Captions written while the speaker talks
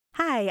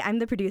Hi, I'm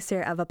the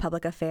producer of A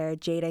Public Affair,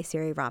 Jada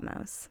Siri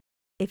Ramos.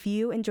 If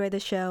you enjoy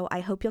the show, I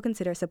hope you'll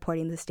consider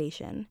supporting the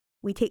station.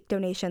 We take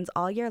donations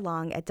all year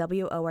long at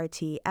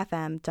wortfm.org.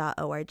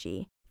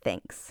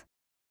 Thanks.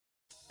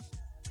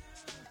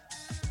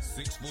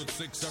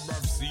 6'6"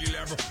 above sea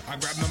level. I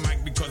grab the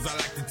mic because I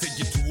like to take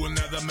you to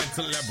another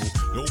mental level.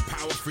 Low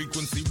power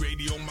frequency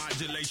radio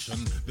modulation.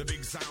 The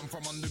big sound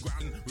from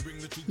underground. We bring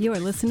the truth. You are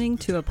listening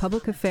to A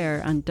Public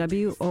Affair on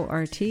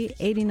WORT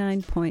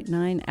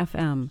 89.9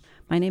 FM.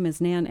 My name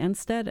is Nan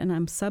Enstead, and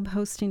I'm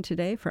sub-hosting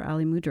today for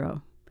Ali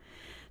Mudro.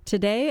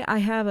 Today, I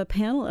have a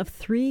panel of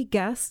 3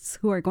 guests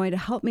who are going to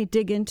help me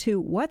dig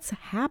into what's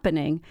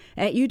happening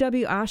at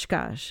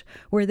UW-Oshkosh,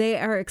 where they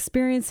are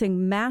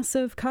experiencing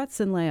massive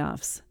cuts and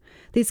layoffs.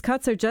 These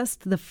cuts are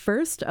just the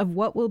first of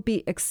what will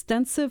be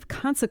extensive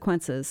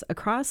consequences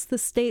across the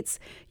state's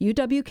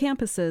UW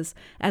campuses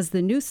as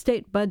the new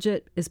state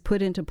budget is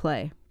put into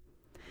play.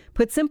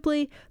 Put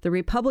simply, the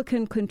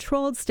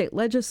Republican-controlled state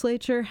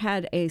legislature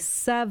had a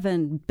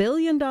 $7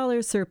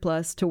 billion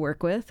surplus to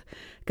work with.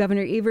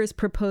 Governor Evers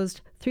proposed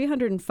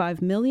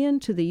 $305 million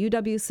to the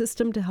UW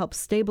system to help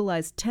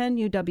stabilize 10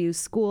 UW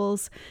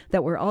schools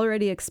that were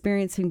already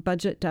experiencing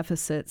budget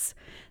deficits.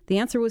 The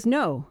answer was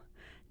no.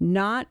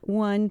 Not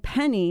one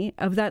penny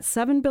of that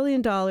 $7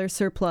 billion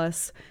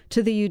surplus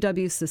to the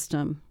UW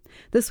system.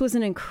 This was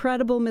an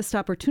incredible missed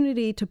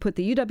opportunity to put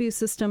the UW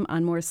system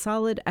on more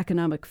solid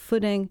economic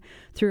footing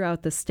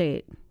throughout the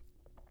state.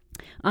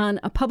 On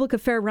a public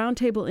affair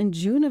roundtable in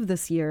June of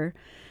this year,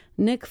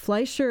 Nick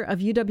Fleischer of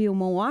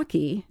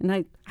UW-Milwaukee, and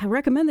I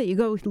recommend that you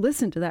go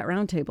listen to that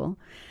roundtable,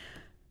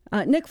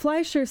 Nick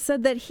Fleischer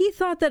said that he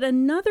thought that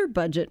another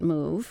budget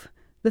move,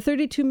 the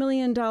 $32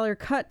 million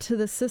cut to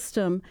the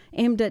system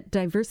aimed at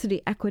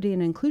diversity, equity,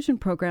 and inclusion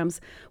programs,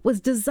 was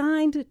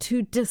designed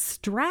to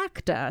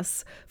distract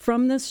us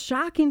from this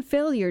shocking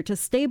failure to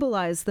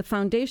stabilize the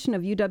foundation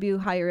of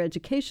UW higher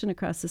education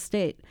across the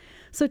state.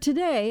 So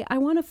today, I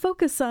want to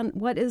focus on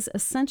what is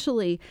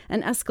essentially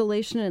an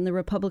escalation in the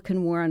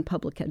Republican war on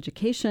public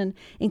education,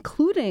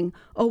 including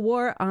a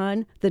war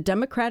on the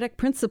democratic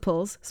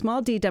principles,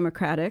 small d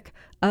democratic,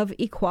 of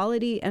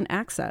equality and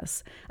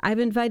access. I've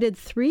invited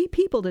 3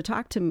 people to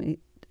talk to me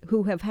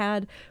who have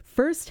had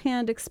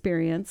firsthand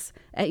experience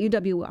at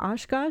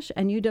UW-Oshkosh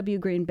and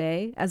UW-Green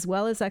Bay, as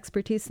well as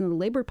expertise in the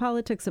labor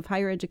politics of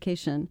higher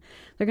education.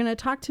 They're going to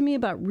talk to me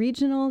about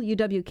regional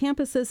UW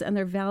campuses and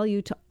their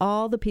value to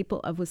all the people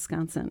of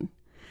Wisconsin.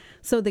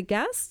 So the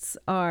guests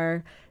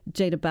are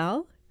Jada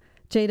Bell.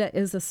 Jada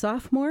is a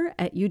sophomore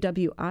at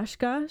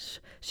UW-Oshkosh.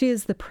 She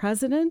is the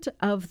president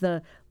of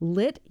the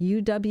LIT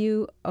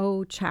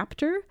UWO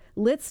chapter.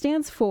 LIT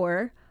stands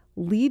for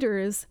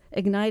Leaders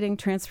Igniting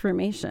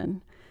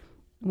Transformation.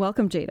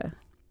 Welcome, Jada.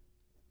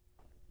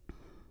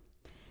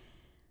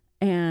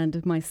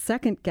 And my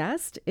second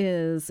guest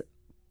is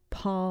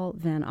Paul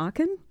Van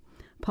Auken.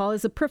 Paul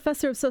is a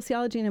professor of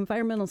sociology and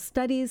environmental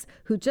studies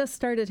who just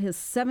started his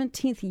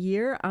 17th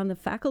year on the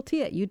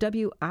faculty at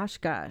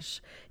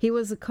UW-Oshkosh. He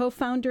was a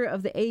co-founder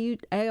of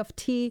the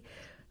AFT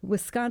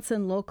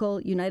Wisconsin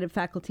Local United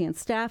Faculty and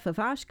Staff of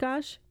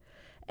Oshkosh,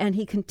 and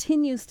he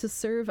continues to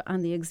serve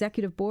on the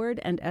executive board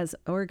and as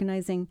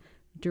organizing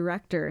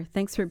director.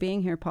 Thanks for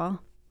being here, Paul.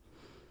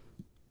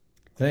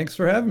 Thanks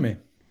for having me.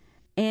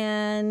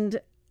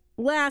 And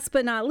last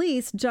but not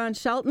least, John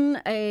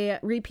Shelton, a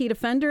repeat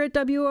offender at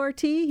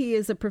WORT. He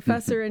is a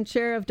professor and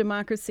chair of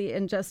democracy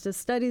and justice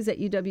studies at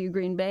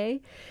UW-Green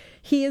Bay.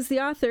 He is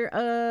the author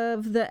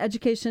of The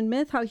Education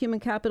Myth, How Human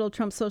Capital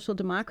Trumps Social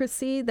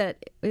Democracy,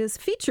 that is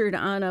featured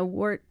on a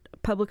WORT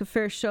Public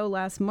Affairs show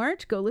last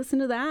March. Go listen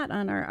to that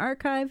on our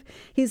archive.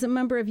 He's a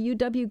member of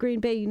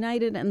UW-Green Bay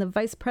United and the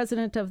vice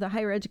president of the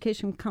Higher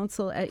Education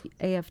Council at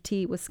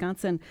AFT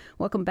Wisconsin.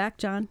 Welcome back,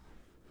 John.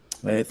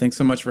 Hey, thanks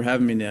so much for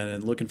having me, Nan,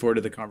 and looking forward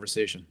to the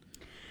conversation.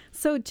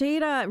 So,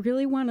 Jada, I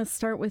really want to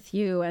start with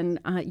you. And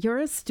you're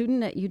a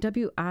student at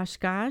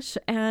UW-Oshkosh.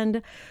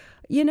 And,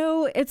 you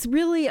know, it's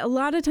really a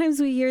lot of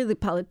times we hear the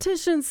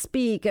politicians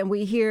speak and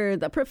we hear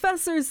the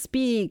professors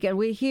speak and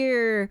we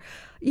hear,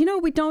 you know,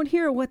 we don't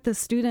hear what the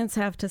students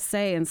have to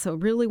say. And so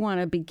really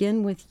want to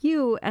begin with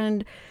you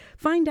and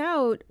find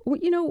out,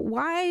 you know,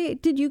 why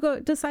did you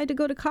decide to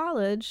go to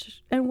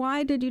college and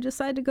why did you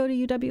decide to go to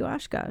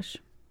UW-Oshkosh?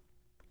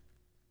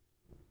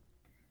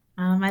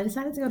 I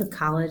decided to go to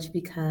college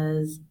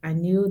because I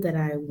knew that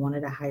I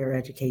wanted a higher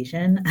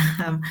education.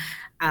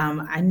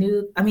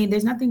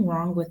 There's nothing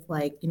wrong with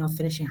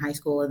finishing high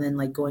school and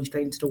then going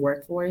straight into the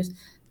workforce.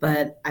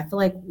 But I feel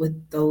like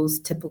with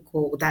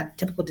that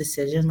typical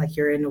decision, like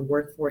you're in a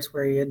workforce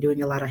where you're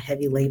doing a lot of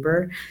heavy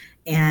labor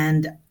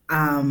and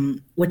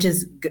which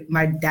is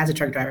my dad's a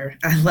truck driver.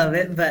 I love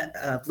it,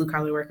 but blue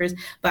collar workers.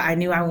 But I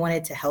knew I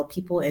wanted to help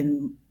people,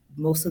 and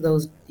most of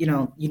those, you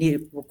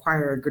need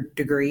require a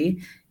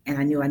degree. And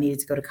I knew I needed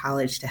to go to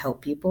college to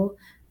help people.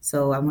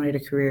 So I wanted a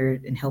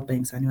career in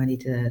helping, so I knew I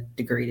needed a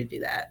degree to do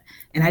that.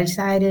 And I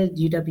decided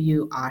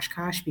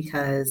UW-Oshkosh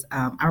because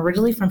I'm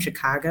originally from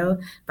Chicago,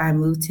 but I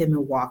moved to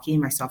Milwaukee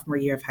my sophomore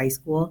year of high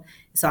school.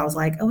 So I was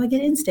like, oh, I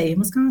get in-state in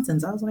Wisconsin.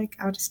 So I was like,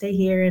 I'll just stay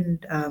here.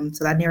 And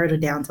so that narrowed it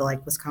down to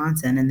like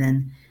Wisconsin. And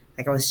then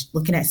like I was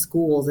looking at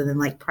schools and then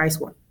like price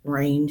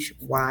range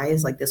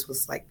wise, like this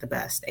was like the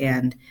best.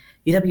 And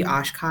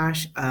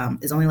UW-Oshkosh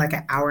is only like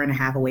an hour and a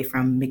half away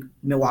from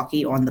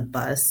Milwaukee on the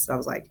bus. So I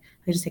was like,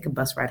 I just take a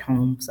bus ride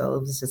home. So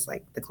it was just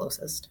like the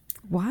closest.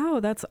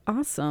 Wow, that's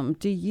awesome.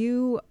 Do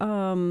you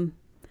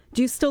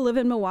still live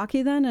in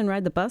Milwaukee then and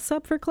ride the bus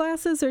up for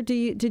classes, or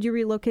did you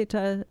relocate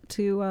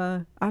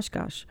to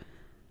Oshkosh?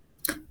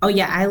 Oh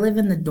yeah, I live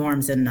in the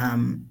dorms and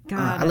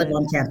I live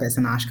on campus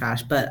in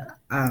Oshkosh, but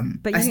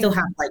I still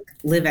have like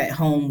live at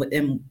home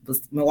in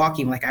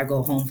Milwaukee. Like I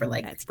go home for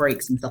like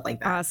breaks and stuff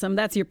like that. Awesome.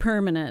 That's your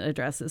permanent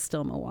address is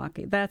still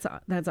Milwaukee. That's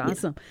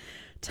awesome. Yeah.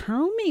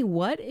 Tell me,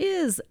 what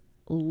is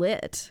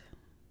LIT?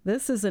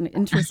 This is an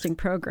interesting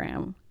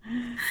program.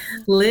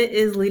 LIT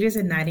is Leaders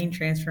Igniting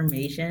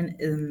Transformation.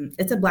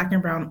 It's a Black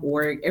and Brown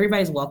org.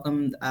 Everybody's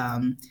welcome.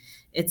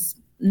 It's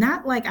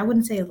not like, I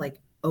wouldn't say like,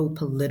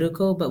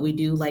 political, but we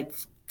do like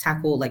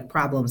tackle like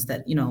problems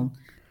that,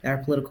 that are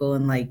political,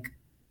 and like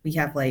we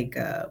have like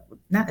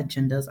not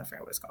agendas, I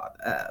forget what it's called,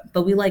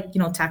 but we like,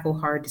 tackle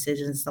hard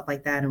decisions and stuff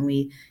like that. And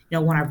we,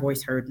 want our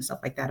voice heard and stuff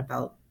like that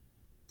about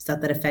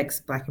stuff that affects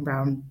Black and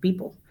Brown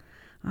people.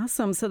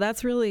 Awesome. So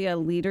that's really a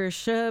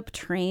leadership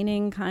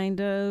training kind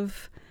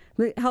of.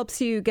 It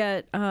helps you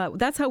get,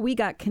 that's how we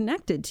got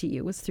connected to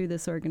you, was through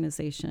this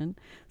organization.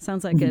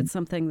 Sounds like it's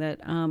something that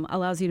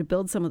allows you to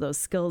build some of those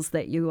skills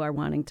that you are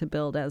wanting to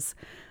build as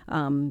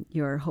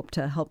your hope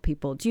to help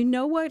people. Do you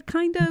know what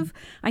kind of,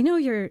 I know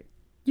you're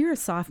a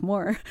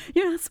sophomore.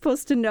 You're not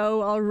supposed to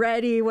know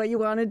already what you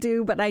want to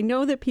do, but I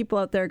know that people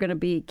out there are going to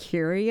be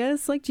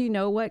curious. Like, do you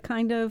know what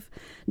kind of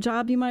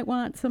job you might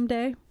want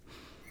someday?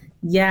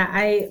 Yeah,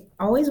 I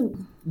always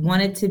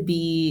wanted to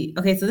be,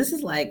 okay, so this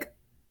is like,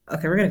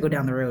 okay, we're going to go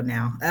down the road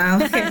now. When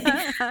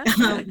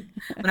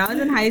I was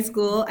in high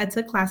school, I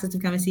took classes to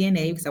become a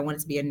CNA because I wanted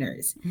to be a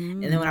nurse.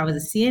 And then when I was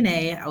a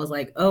CNA, I was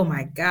like, oh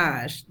my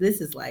gosh, this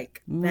is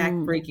like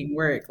back-breaking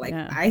work. Like,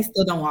 I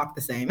still don't walk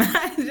the same.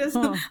 I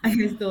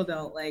still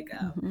don't. Like,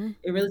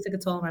 it really took a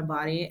toll on my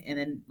body. And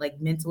then like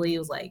mentally, it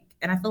was like,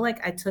 and I feel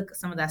like I took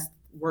some of that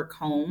work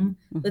home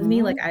with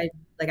me. Like I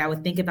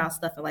would think about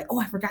stuff and like, oh,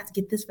 I forgot to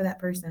get this for that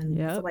person and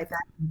stuff like that.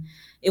 And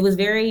it was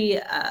very,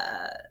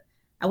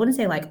 I wouldn't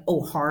say like,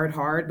 oh,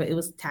 hard, but it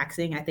was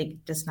taxing. I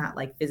think just not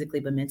like physically,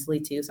 but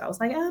mentally too. So I was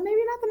like, oh,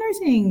 maybe not the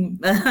nursing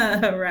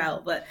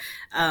route. But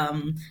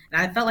and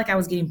I felt like I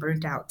was getting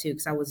burnt out too,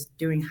 because I was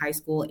doing high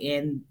school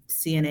and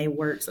CNA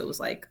work. So it was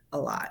like a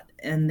lot.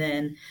 And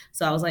then,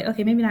 so I was like,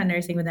 okay, maybe not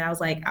nursing. But then I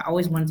was like, I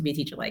always wanted to be a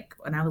teacher. Like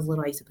when I was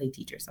little, I used to play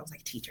teacher. So I was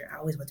like, teacher, I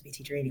always wanted to be a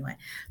teacher anyway.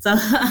 So,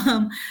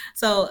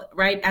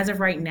 as of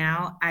right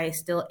now, I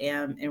still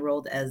am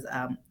enrolled as,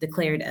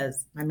 declared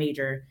as my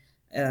major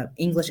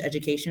English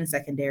education,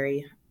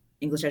 secondary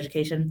English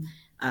education.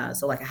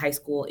 So like a high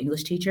school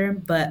English teacher.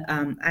 But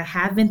I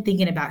have been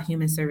thinking about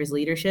human service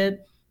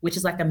leadership, which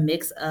is like a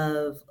mix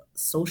of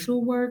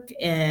social work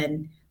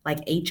and like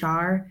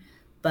HR.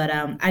 But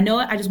I know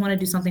I just want to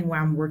do something where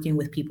I'm working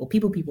with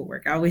people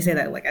work. I always say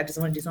that, like, I just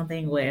want to do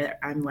something where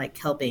I'm like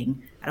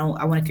helping. I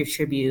want to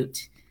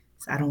contribute.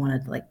 So I don't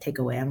want to like take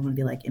away. I don't want to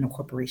be like in a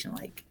corporation,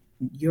 like,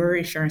 your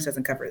insurance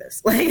doesn't cover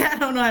this. Like, I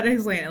don't know how to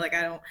explain it. Like,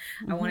 I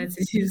wanted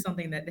to do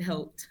something that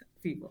helped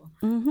people.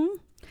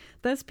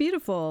 That's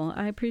beautiful.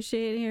 I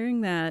appreciate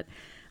hearing that.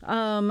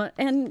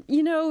 And,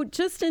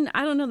 just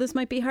I don't know, this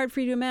might be hard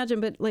for you to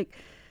imagine, but like,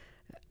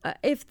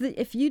 if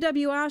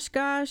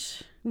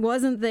UW-Oshkosh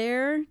wasn't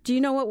there, do you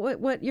know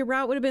what your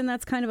route would have been?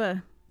 That's kind of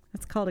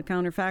that's called a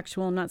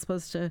counterfactual. I'm not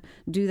supposed to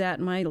do that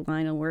in my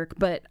line of work,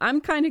 but I'm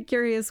kind of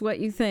curious what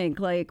you think.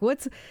 Like,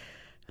 what's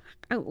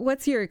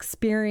your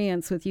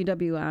experience with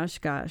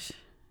UW-Oshkosh?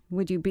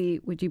 Would you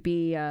be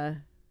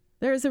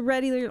there's a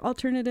ready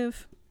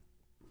alternative?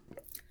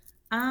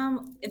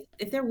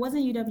 If there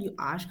wasn't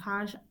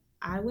UW-Oshkosh,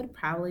 I would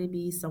probably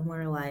be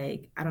somewhere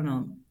like, I don't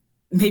know,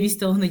 maybe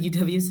still in the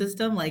UW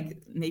system, like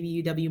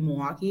maybe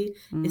UW-Milwaukee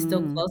is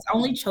still close. I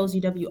only chose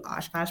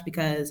UW-Oshkosh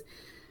because,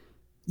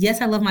 yes,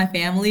 I love my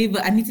family,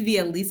 but I need to be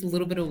at least a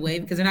little bit away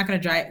because they're not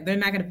going to drive. They're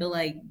not going to feel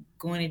like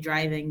going and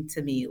driving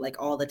to me like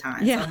all the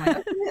time. Yeah. So I'm like,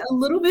 okay, a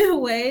little bit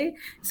away,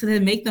 so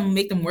then make them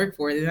work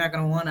for it. They're not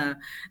going to want to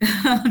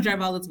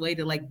drive all this way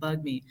to like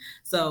bug me.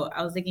 So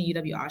I was thinking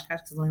UW-Oshkosh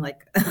because it's only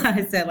like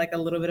I said, like a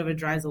little bit of a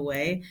drive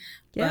away.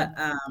 Yeah.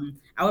 But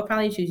I would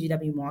probably choose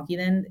UW-Milwaukee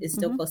then. It's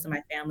still close to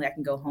my family. I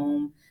can go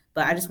home.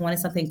 But I just wanted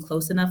something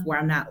close enough where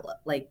I'm not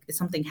like, if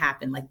something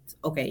happened, like,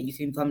 okay, you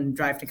can come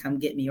drive to come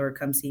get me or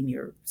come see me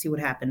or see what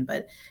happened,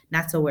 but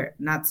not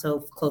so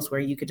close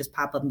where you could just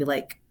pop up and be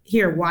like,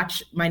 here,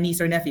 watch my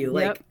niece or nephew.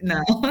 Like,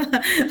 no,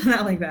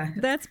 not like that.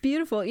 That's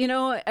beautiful.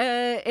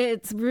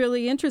 It's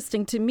really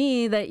interesting to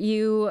me that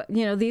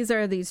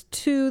these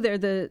two, they're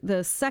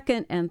the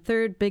second and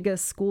third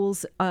biggest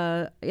schools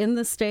in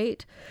the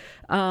state.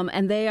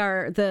 And they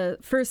are the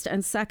first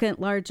and second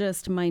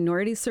largest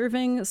minority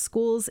serving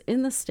schools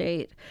in the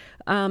state.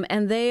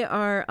 And they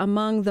are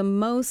among the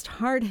most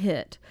hard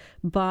hit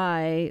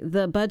by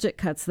the budget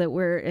cuts that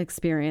we're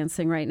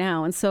experiencing right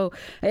now. And so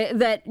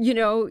that,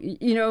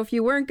 if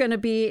you weren't going to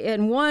be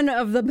in one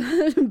of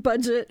the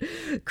budget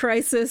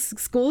crisis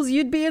schools,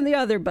 you'd be in the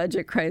other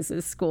budget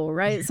crisis school,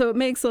 right? So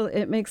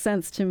it makes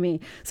sense to me.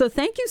 So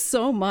thank you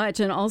so much.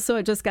 And also,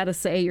 I just got to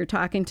say, you're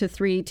talking to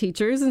 3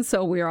 teachers. And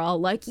so we're all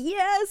like,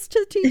 yes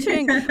to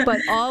teaching.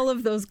 But all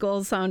of those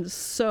goals sound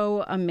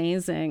so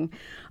amazing.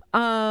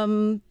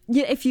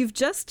 If you've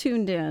just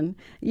tuned in,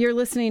 you're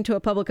listening to A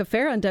Public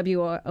Affair on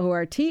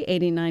WORT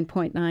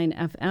 89.9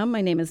 FM.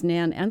 My name is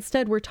Nan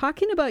Enstead. We're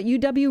talking about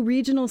UW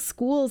regional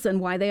schools and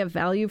why they have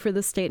value for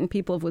the state and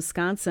people of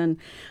Wisconsin,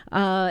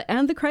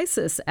 and the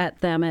crisis at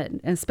them,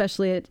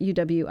 especially at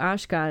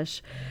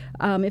UW-Oshkosh.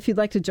 If you'd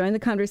like to join the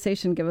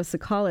conversation, give us a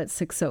call at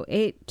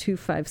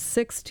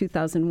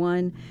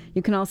 608-256-2001.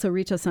 You can also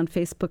reach us on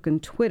Facebook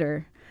and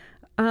Twitter.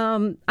 I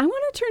want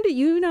to turn to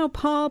you now,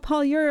 Paul.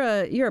 Paul, you're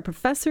a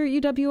professor at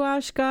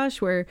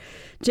UW-Oshkosh, where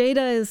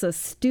Jada is a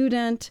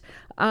student.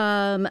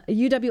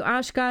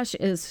 UW-Oshkosh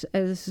is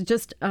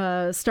just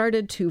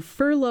started to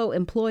furlough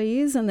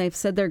employees, and they've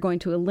said they're going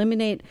to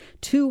eliminate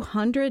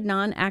 200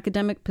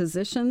 non-academic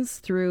positions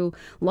through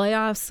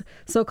layoffs,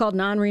 so-called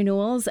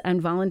non-renewals,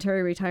 and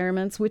voluntary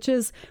retirements, which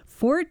is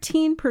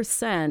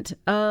 14%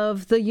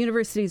 of the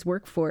university's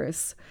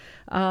workforce.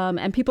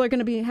 And people are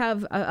going to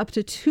have up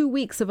to 2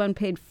 weeks of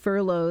unpaid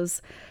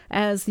furloughs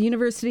as the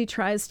university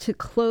tries to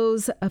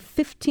close a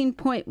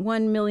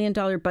 $15.1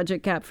 million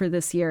budget gap for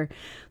this year.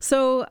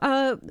 So,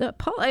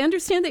 Paul, I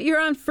understand that you're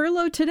on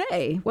furlough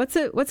today. What's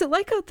it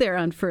like out there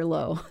on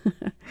furlough?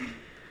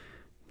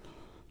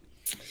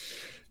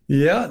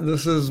 Yeah,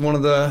 this is one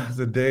of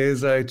the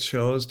days I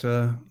chose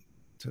to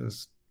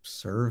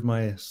serve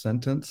my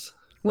sentence.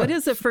 What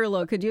is a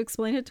furlough? Could you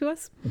explain it to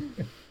us?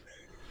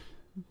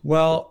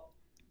 Well,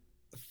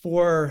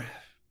 for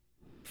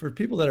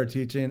people that are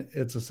teaching,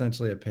 it's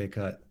essentially a pay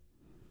cut.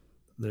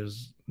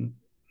 There's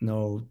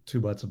no two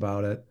buts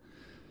about it.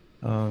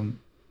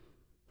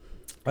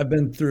 I've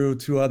been through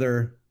 2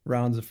 other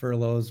rounds of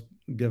furloughs,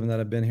 given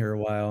that I've been here a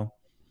while.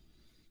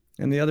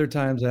 And the other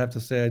times, I have to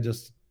say, I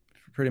just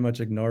pretty much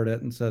ignored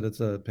it and said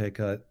it's a pay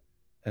cut,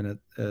 and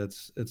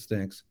it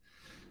stinks.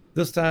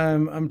 This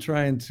time, I'm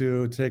trying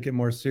to take it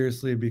more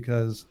seriously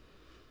because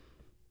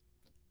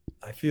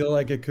I feel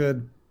like it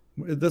could.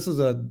 This is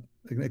an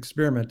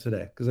experiment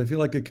today because I feel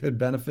like it could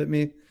benefit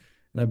me,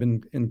 and I've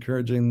been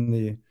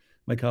encouraging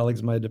my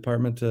colleagues in my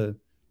department to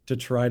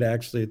try to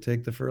actually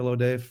take the furlough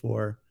day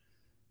for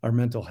our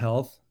mental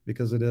health,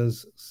 because it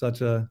is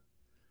such a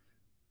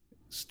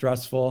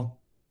stressful,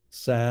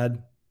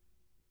 sad,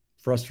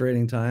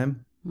 frustrating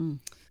time.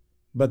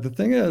 But the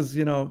thing is,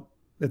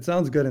 it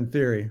sounds good in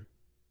theory,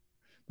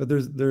 but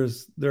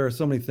there are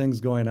so many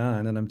things going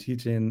on, and I'm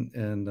teaching,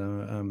 and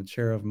I'm a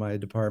chair of my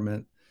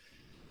department.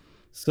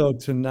 So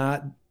to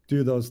not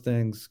do those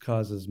things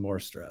causes more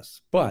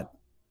stress. But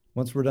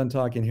once we're done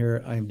talking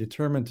here, I am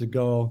determined to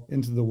go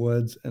into the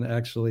woods and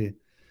actually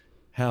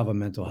have a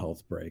mental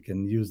health break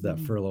and use that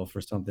furlough for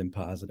something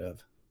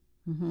positive.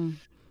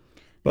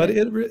 But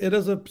it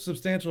is a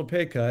substantial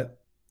pay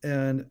cut.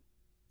 And,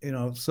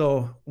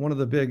 so one of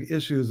the big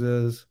issues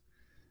is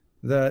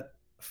that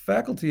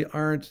faculty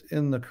aren't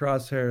in the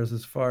crosshairs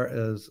as far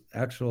as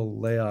actual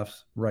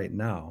layoffs right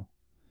now.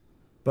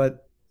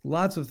 But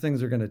lots of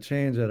things are going to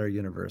change at our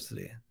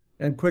university,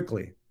 and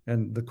quickly.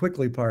 And the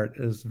quickly part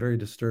is very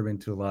disturbing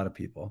to a lot of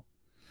people,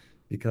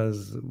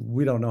 because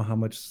we don't know how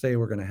much say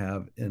we're going to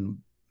have in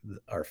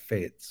our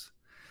fates.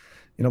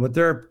 But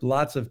there are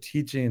lots of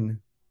teaching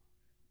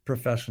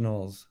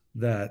professionals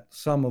that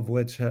some of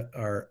which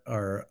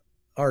are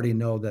already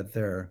know that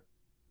the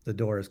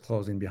door is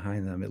closing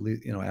behind them, at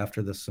least,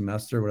 after this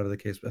semester, whatever the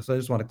case. So I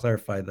just want to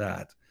clarify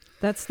that.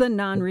 That's the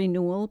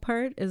non-renewal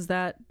part. That's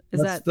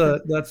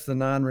the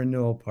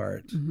non-renewal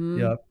part.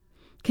 Yep.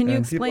 Can you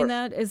explain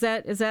that? Is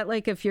that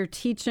like if you're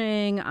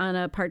teaching on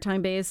a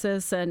part-time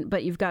basis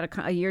but you've got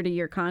a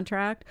year-to-year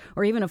contract,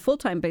 or even a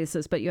full-time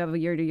basis but you have a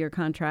year-to-year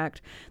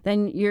contract,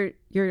 then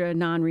you're a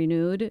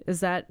non-renewed?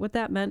 Is that what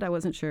that meant? I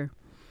wasn't sure.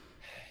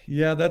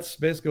 Yeah, that's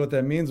basically what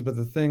that means. But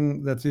the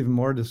thing that's even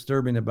more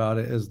disturbing about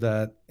it is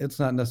that it's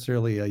not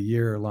necessarily a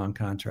year-long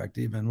contract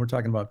even. We're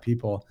talking about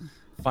people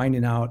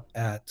finding out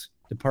at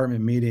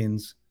department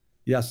meetings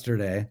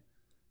yesterday,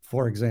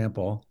 for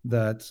example,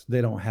 that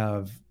they don't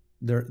have,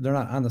 they're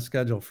not on the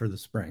schedule for the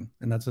spring.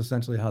 And that's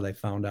essentially how they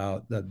found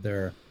out that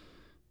their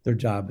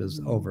job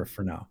is over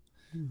for now.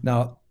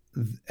 Now,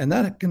 and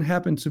that can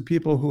happen to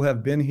people who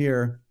have been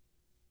here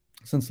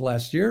since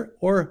last year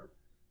or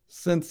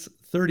since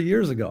 30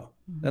 years ago.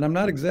 And I'm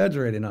not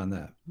exaggerating on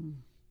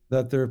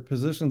that their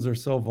positions are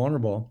so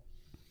vulnerable.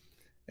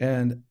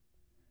 And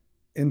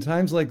in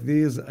times like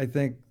these, I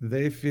think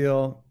they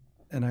feel,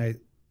 and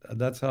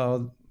that's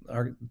how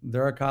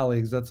they're our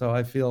colleagues, that's how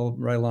I feel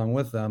right along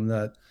with them,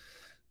 that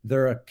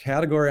they're a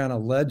category on a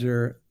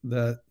ledger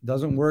that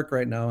doesn't work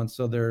right now. And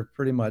so they're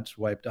pretty much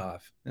wiped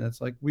off. And it's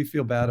like, we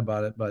feel bad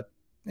about it, but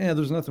yeah,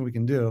 there's nothing we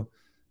can do.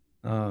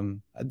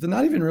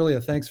 Not even really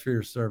a thanks for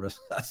your service.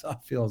 That's how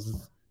it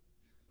feels.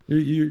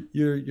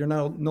 You're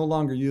now no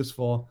longer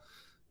useful.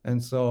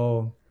 And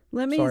so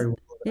let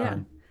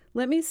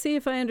me see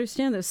if I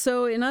understand this.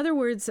 So in other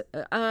words,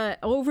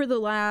 over the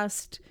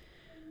last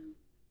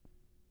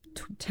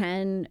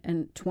 10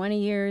 and 20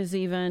 years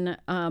even,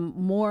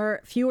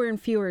 fewer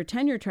and fewer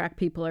tenure track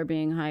people are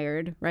being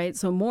hired, right?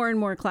 So more and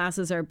more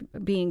classes are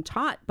being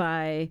taught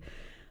by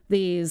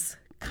these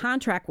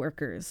contract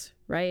workers,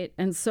 right?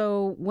 And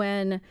so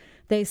when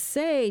they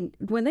say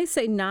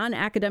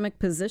non-academic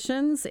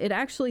positions, it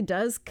actually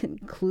does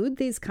conclude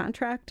these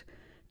contract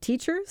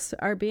teachers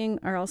are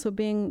also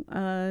being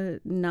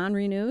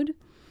non-renewed,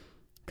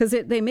 because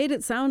they made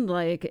it sound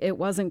like it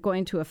wasn't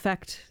going to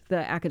affect the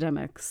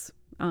academics.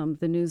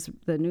 The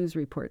news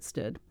reports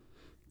did.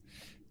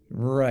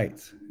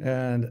 Right.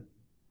 And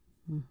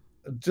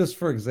just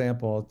for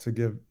example, to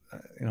give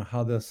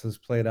how this has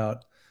played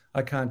out,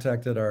 I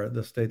contacted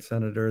the state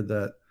senator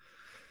that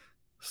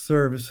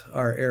serves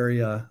our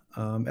area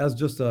as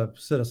just a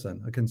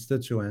citizen, a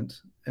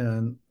constituent,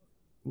 and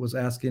was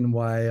asking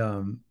why,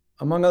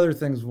 among other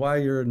things, why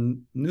your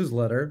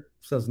newsletter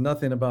says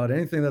nothing about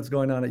anything that's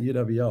going on at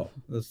UWO.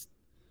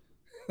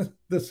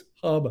 This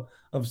hub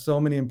of so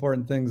many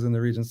important things in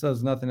the region,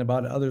 says nothing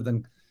about it other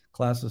than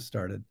classes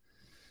started.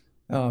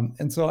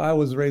 And so I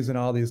was raising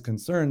all these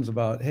concerns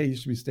about, hey, you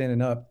should be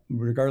standing up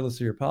regardless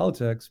of your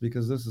politics,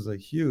 because this is a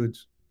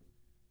huge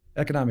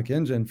economic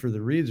engine for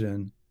the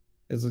region,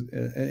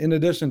 in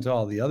addition to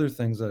all the other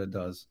things that it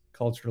does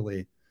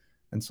culturally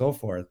and so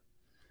forth.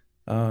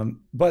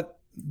 But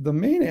the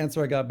main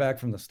answer I got back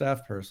from the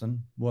staff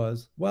person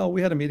was, well,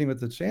 we had a meeting with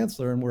the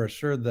chancellor and we're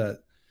assured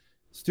that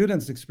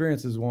students'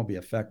 experiences won't be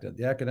affected.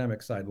 The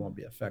academic side won't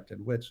be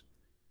affected, which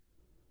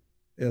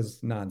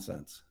is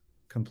nonsense.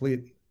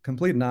 Complete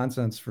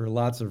nonsense for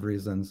lots of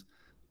reasons,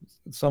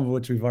 some of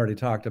which we've already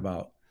talked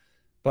about.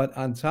 But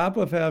on top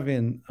of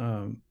having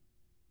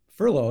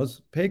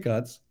furloughs, pay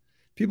cuts,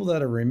 people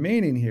that are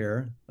remaining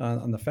here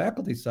on the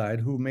faculty side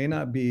who may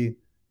not be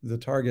the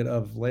target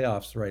of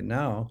layoffs right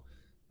now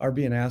are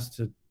being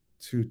asked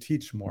to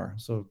teach more.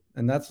 So,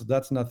 and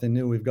that's nothing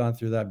new. We've gone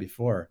through that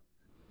before.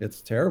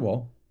 It's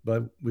terrible,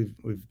 but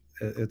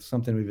it's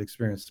something we've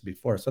experienced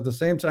before. So at the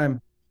same time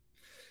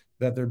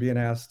that they're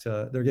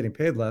getting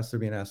paid less, they're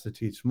being asked to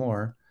teach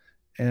more.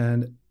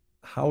 And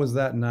how is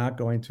that not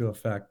going to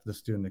affect the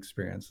student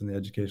experience and the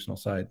educational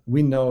side?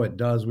 We know it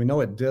does. We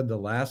know it did the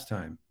last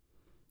time,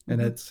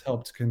 and it's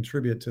helped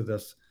contribute to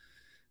this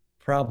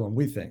problem,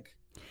 we think.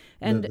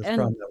 Problem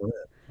that we're in.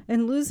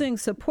 And losing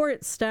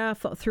support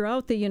staff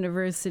throughout the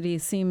university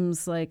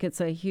seems like it's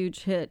a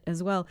huge hit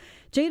as well.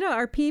 Jada,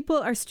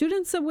 are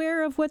students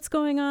aware of what's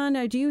going on?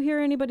 Do you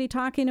hear anybody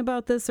talking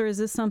about this, or is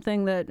this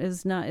something that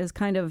is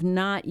kind of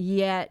not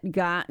yet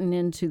gotten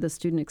into the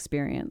student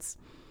experience?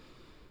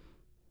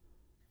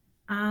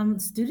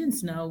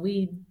 Students know.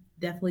 We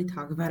definitely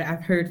talk about it.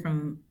 I've heard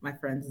from my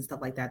friends and stuff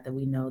like that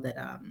we know that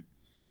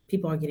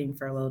people are getting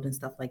furloughed and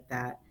stuff like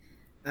that.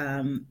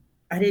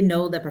 I didn't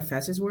know that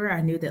professors were.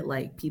 I knew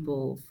that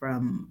people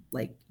from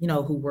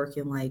who work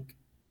in like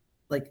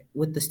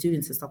with the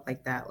students and stuff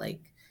like that, like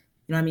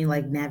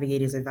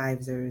navigators,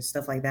 advisors,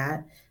 stuff like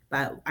that.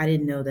 But I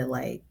didn't know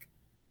that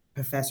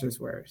professors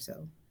were.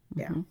 So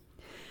yeah. Mm-hmm.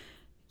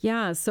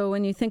 Yeah. So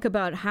when you think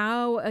about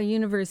how a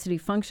university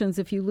functions,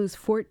 if you lose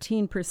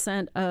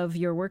 14% of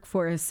your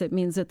workforce, it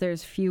means that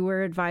there's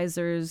fewer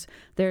advisors,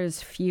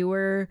 there's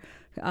fewer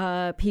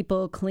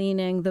people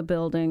cleaning the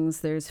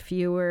buildings, there's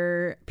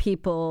fewer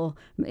people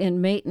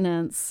in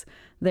maintenance,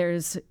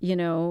 there's,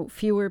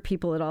 fewer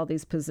people at all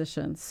these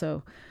positions.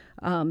 So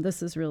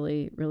this is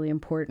really, really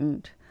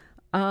important.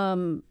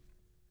 Paul,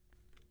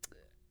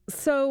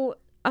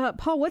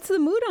 what's the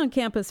mood on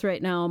campus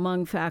right now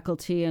among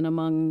faculty and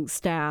among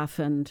staff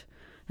and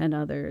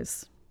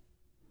others?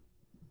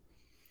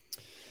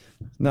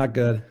 Not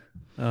good.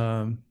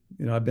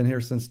 I've been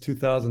here since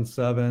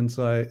 2007,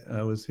 so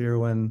I was here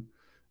when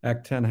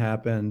Act 10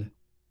 happened,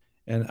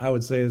 and I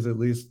would say it's at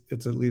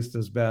least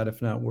as bad, if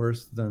not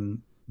worse,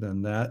 than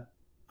that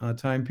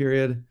time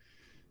period.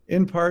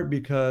 In part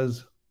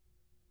because,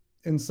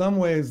 in some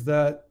ways,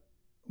 that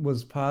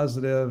was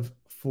positive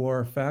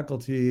for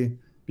faculty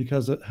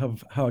because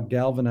of how it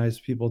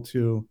galvanized people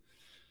to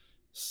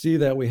see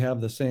that we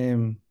have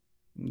the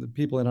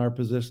people in our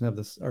position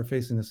are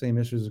facing the same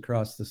issues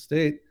across the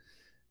state,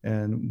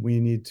 and we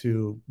need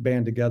to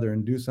band together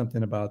and do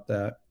something about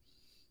that.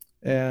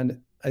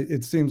 And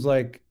it seems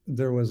like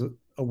there was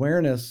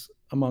awareness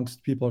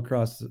amongst people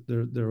across.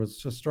 There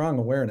was a strong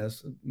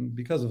awareness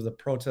because of the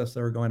protests that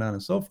were going on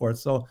and so forth.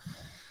 So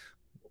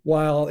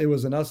while it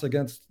was an us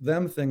against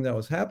them thing that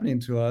was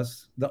happening to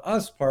us, the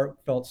us part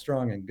felt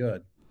strong and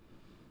good.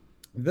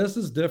 This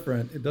is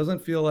different. It doesn't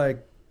feel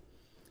like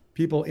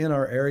people in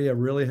our area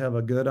really have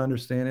a good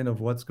understanding of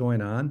what's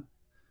going on,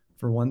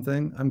 for one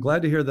thing. I'm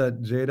glad to hear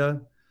that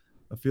Jada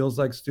It feels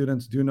like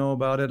students do know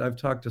about it. I've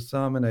talked to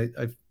some,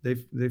 and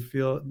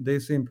they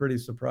seem pretty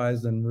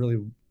surprised and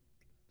really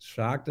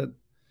shocked at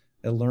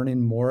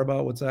learning more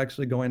about what's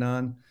actually going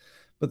on.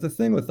 But the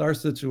thing with our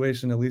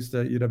situation, at least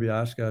at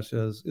UW-Oshkosh,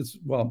 is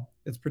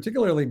it's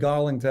particularly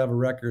galling to have a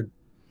record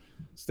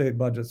state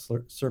budget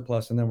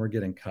surplus, and then we're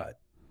getting cut.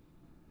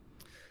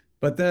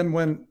 But then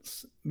when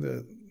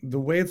the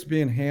way it's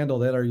being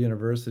handled at our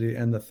university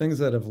and the things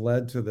that have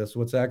led to this,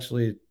 what's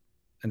actually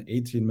an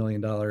 $18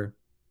 million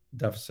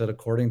deficit,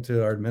 according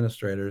to our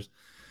administrators,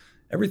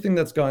 everything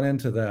that's gone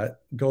into that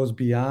goes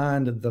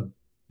beyond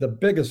the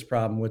biggest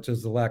problem, which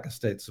is the lack of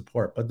state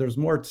support. But there's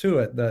more to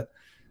it, that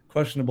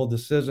questionable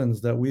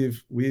decisions that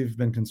we've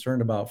been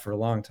concerned about for a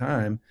long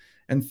time,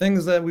 and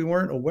things that we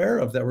weren't aware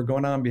of that were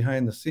going on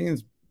behind the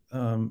scenes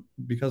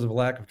because of a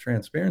lack of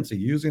transparency,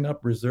 using up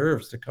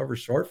reserves to cover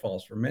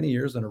shortfalls for many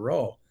years in a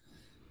row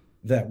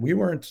that we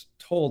weren't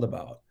told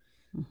about.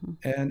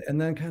 Mm-hmm. And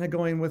then kind of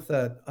going with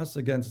that us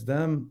against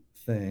them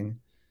thing,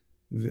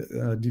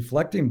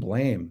 deflecting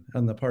blame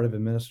on the part of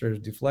administrators,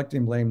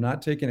 deflecting blame,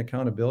 not taking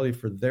accountability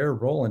for their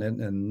role in it.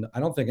 And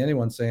I don't think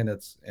anyone's saying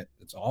it's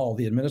all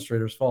the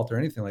administrator's fault or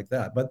anything like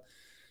that, but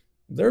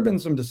there have been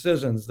some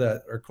decisions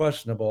that are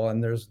questionable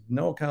and there's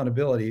no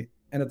accountability.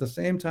 And at the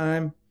same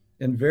time,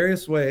 in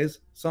various ways,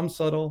 some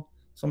subtle,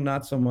 some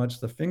not so much,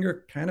 the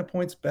finger kind of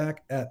points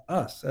back at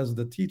us as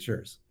the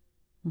teachers,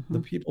 mm-hmm. the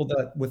people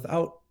that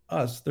without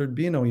us, there'd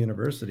be no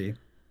university.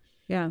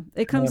 Yeah,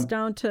 it comes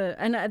down to,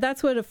 and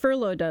that's what a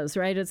furlough does,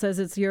 right? It says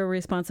it's your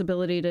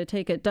responsibility to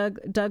take it.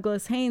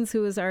 Douglas Haynes,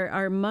 who is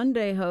our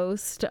Monday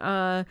host,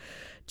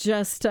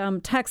 just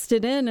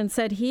texted in and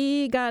said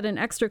he got an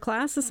extra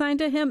class assigned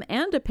to him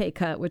and a pay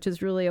cut, which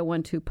is really a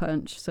 1-2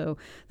 punch. So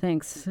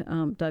thanks,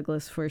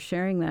 Douglas, for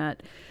sharing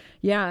that.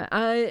 Yeah,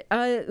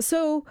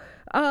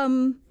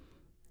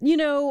 you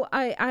know,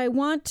 I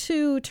want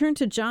to turn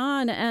to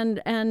John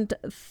and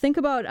think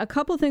about a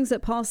couple things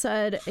that Paul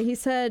said. He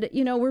said,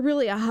 you know, we're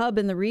really a hub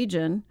in the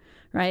region,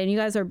 right? And you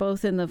guys are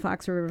both in the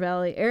Fox River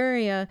Valley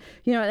area,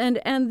 you know,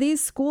 and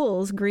these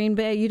schools, Green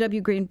Bay,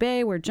 UW Green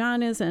Bay, where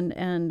John is, and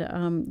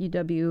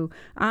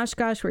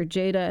UW-Oshkosh, where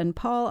Jada and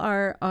Paul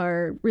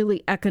are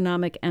really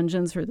economic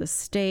engines for the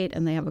state,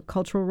 and they have a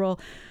cultural role.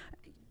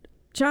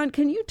 John,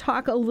 can you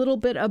talk a little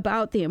bit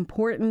about the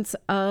importance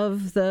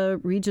of the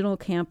regional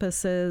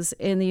campuses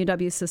in the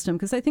UW system?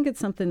 Because I think it's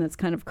something that's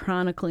kind of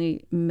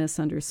chronically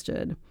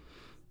misunderstood.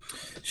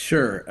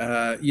 Sure.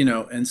 You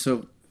know, and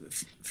so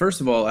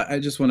first of all,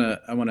 I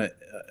want to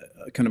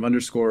kind of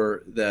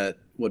underscore that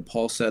what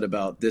Paul said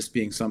about this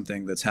being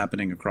something that's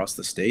happening across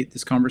the state,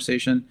 this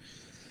conversation.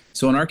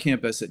 So on our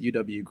campus at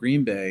UW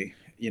Green Bay,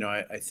 you know,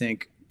 I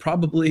think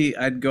probably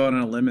I'd go out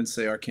on a limb and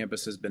say our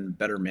campus has been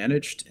better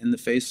managed in the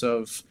face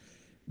of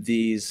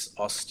these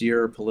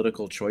austere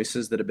political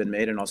choices that have been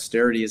made. And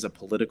austerity is a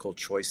political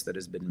choice that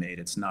has been made.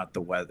 It's not the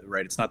weather,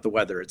 right? It's not the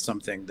weather. It's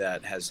something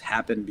that has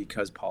happened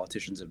because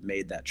politicians have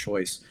made that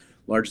choice,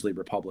 largely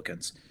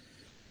Republicans.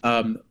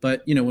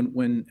 But, you know,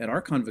 when at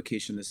our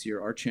convocation this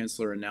year, our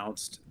chancellor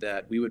announced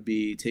that we would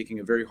be taking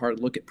a very hard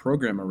look at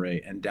program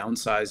array and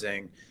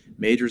downsizing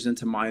majors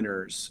into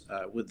minors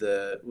with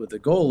the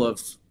goal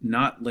of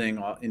not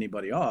laying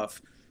anybody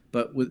off,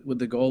 but with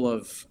the goal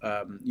of,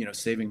 you know,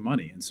 saving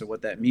money. And so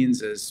what that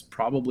means is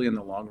probably in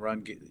the long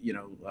run, you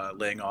know,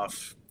 laying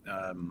off,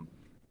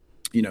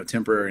 you know,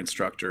 temporary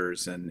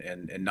instructors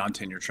and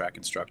non-tenure track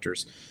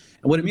instructors.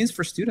 And what it means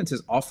for students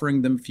is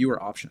offering them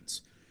fewer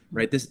options,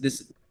 right?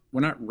 We're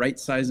not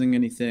right-sizing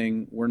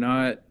anything. We're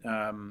not,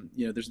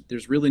 you know,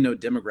 there's really no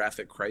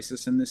demographic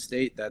crisis in this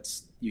state.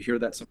 You hear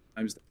that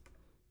sometimes,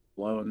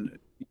 blown,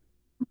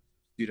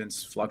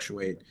 students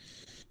fluctuate.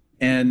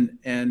 And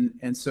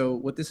so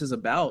what this is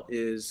about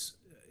is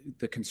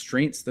the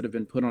constraints that have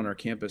been put on our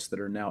campus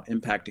that are now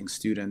impacting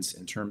students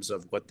in terms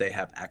of what they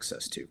have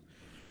access to.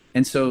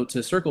 And so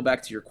to circle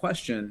back to your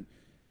question,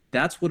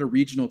 that's what a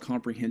regional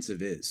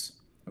comprehensive is.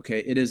 Okay,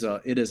 it is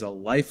a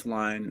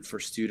lifeline for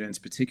students,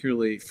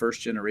 particularly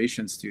first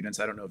generation students.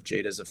 I don't know if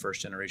Jada is a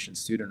first generation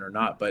student or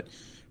not, but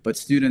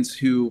students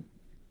who,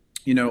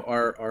 you know,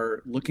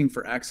 are looking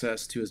for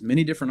access to as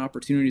many different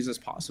opportunities as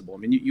possible. I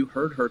mean, you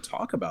heard her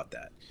talk about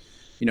that.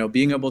 You know,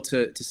 being able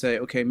to say,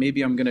 okay,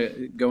 maybe I'm going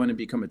to go in and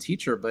become a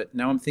teacher, but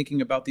now I'm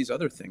thinking about these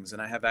other things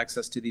and I have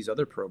access to these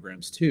other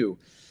programs too.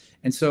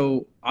 And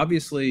so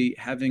obviously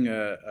having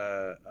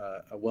a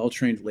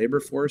well-trained labor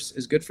force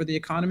is good for the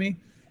economy.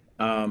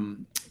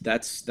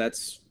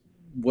 That's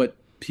what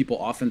people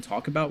often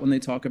talk about when they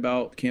talk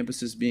about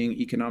campuses being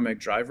economic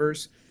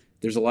drivers.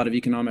 There's a lot of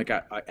economic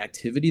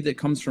activity that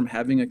comes from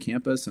having a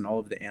campus and all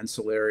of the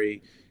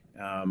ancillary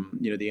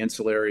you know, the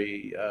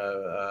ancillary,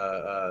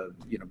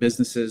 you know,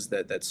 businesses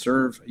that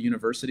serve a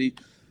university.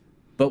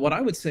 But what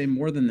I would say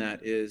more than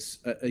that is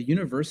a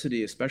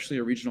university, especially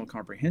a regional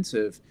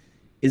comprehensive,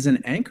 is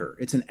an anchor.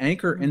 It's an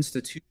anchor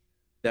institution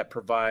that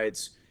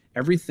provides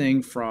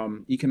everything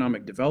from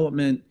economic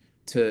development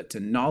to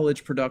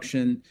knowledge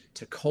production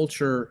to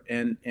culture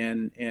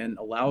and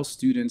allows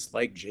students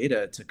like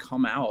Jada to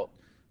come out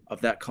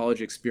of that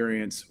college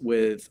experience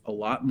with a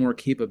lot more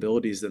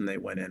capabilities than they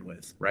went in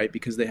with, right?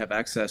 Because they have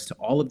access to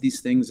all of these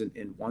things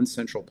in one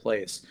central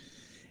place.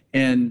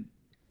 And,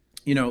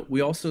 we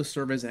also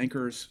serve as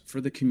anchors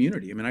for the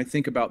community. I mean, I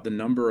think about the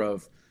number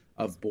of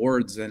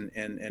boards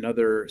and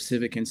other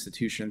civic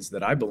institutions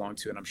that I belong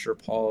to, and I'm sure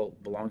Paul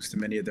belongs to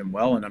many of them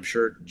well, and I'm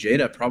sure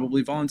Jada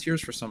probably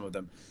volunteers for some of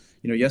them.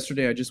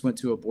 Yesterday I just went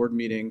to a board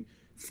meeting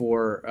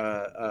for,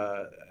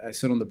 I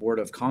sit on the board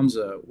of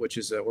COMSA, which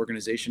is an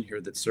organization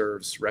here that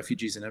serves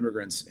refugees and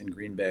immigrants in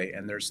Green Bay.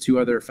 And there's 2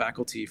 other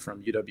faculty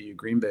from UW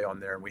Green Bay on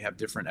there, and we have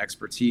different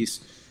expertise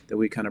that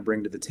we kind of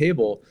bring to the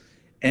table.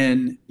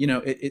 And,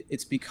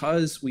 it's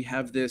because we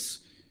have this,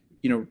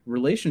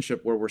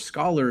 relationship where we're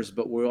scholars,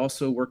 but we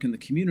also work in the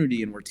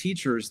community and we're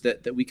teachers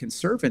that we can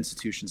serve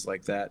institutions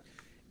like that.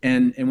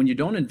 And when you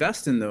don't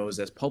invest in those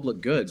as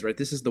public goods, right,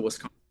 this is the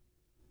Wisconsin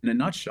in a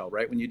nutshell,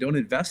 right? When you don't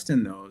invest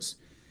in those,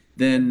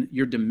 then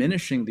you're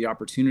diminishing the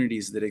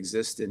opportunities that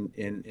exist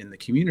in the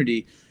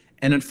community.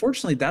 And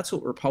unfortunately, that's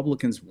what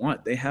Republicans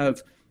want. They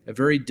have a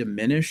very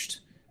diminished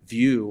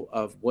view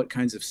of what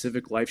kinds of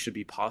civic life should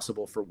be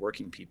possible for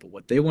working people.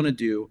 What they want to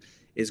do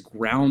is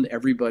ground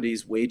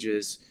everybody's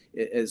wages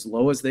as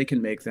low as they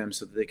can make them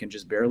so that they can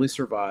just barely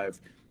survive.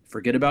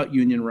 Forget about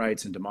union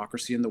rights and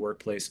democracy in the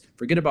workplace.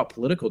 Forget about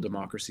political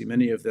democracy.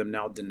 Many of them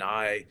now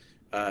deny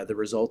the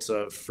results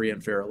of free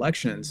and fair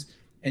elections.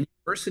 And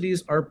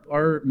universities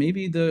are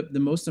maybe the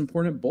most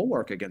important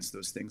bulwark against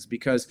those things,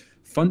 because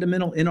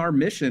fundamental in our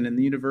mission in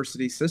the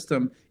university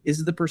system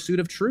is the pursuit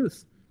of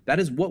truth. That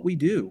is what we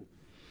do.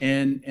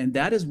 And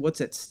that is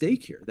what's at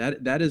stake here.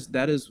 That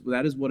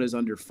is what is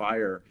under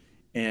fire.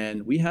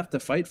 And we have to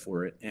fight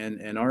for it.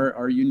 And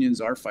our unions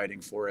are fighting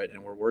for it.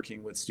 And we're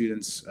working with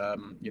students,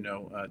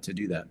 to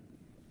do that.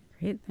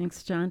 Great.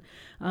 Thanks, John.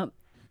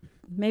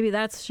 Maybe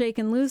that's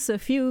shaken loose a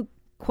few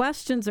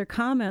questions or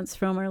comments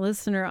from our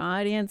listener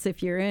audience.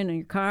 If you're in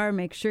your car,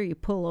 make sure you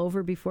pull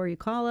over before you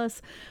call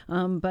us.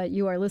 But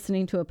you are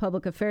listening to a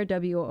public affair,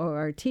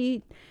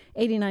 WORT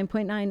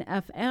 89.9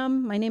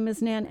 FM. My name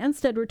is Nan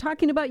Enstead. We're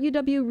talking about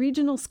UW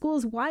regional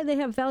schools, why they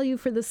have value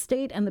for the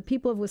state and the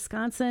people of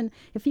Wisconsin.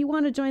 If you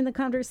want to join the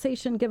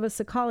conversation, give us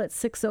a call at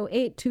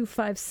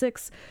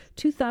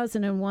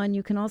 608-256-2001.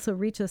 You can also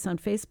reach us on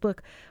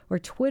Facebook or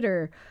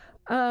Twitter.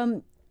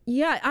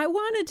 Yeah, I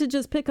wanted to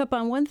just pick up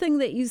on one thing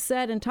that you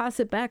said and toss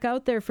it back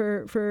out there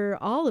for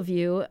all of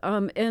you.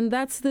 And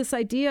that's this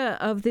idea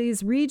of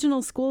these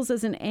regional schools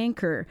as an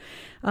anchor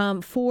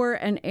for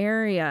an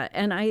area.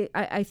 And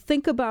I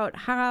think about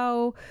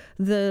how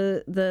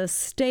the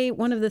state,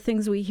 one of the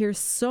things we hear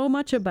so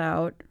much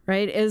about,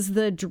 right, is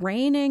the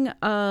draining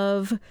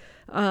of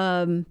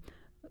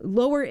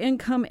lower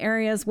income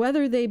areas,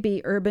 whether they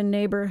be urban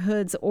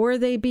neighborhoods or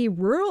they be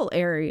rural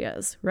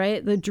areas,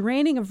 right? The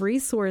draining of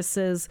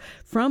resources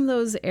from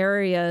those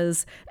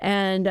areas,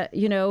 and,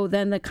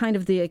 then the kind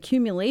of the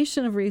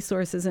accumulation of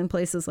resources in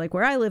places like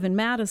where I live in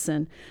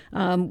Madison,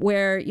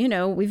 where,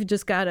 we've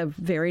just got a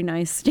very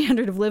nice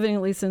standard of living,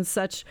 at least in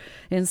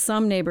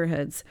some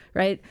neighborhoods,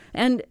 right?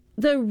 And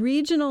the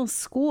regional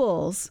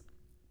schools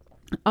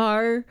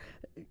are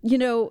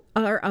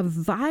a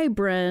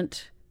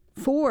vibrant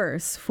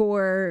force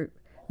for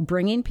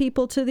bringing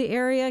people to the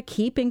area,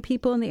 keeping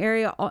people in the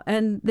area.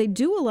 And they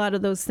do a lot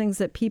of those things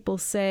that people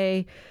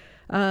say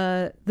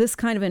this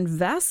kind of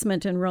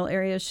investment in rural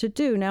areas should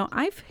do. Now,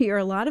 I hear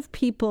a lot of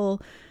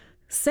people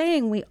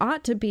saying we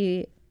ought to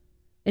be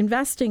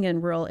investing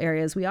in rural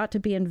areas. We ought to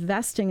be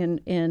investing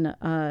in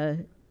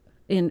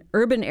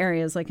urban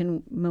areas like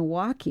in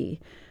Milwaukee.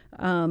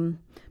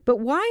 But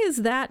why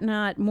is that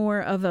not more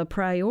of a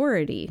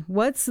priority?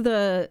 What's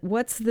the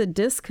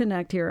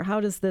disconnect here? How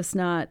does this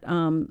not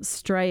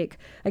strike?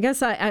 I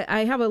guess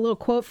I have a little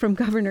quote from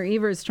Governor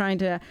Evers trying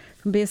to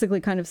basically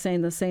kind of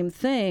saying the same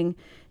thing.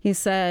 He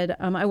said,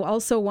 I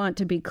also want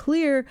to be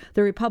clear,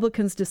 the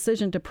Republicans'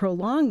 decision to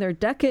prolong their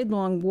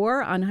decade-long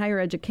war on higher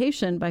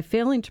education by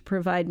failing to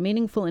provide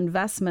meaningful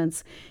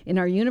investments in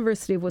our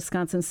University of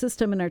Wisconsin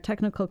system and our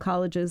technical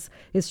colleges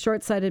is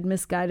short-sighted,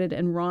 misguided,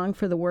 and wrong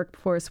for the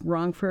workforce,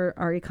 wrong for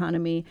our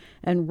economy,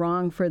 and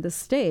wrong for the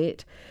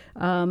state.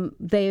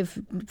 They've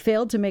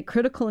failed to make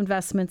critical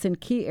investments in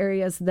key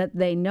areas that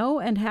they know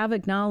and have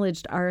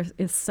acknowledged are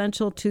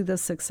essential to the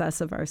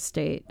success of our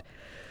state.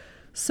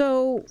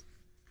 So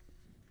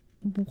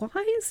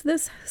why is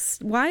this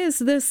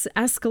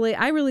escalate?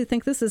 I really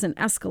think this is an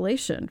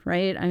escalation,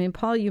 right? I mean,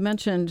 Paul, you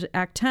mentioned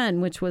Act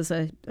 10, which was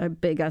a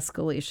big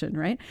escalation,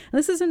 right? And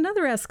this is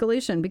another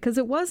escalation because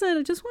it wasn't,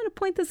 I just want to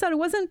point this out, it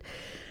wasn't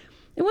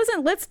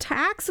let's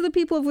tax the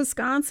people of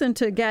Wisconsin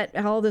to get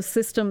all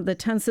the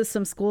 10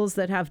 system schools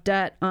that have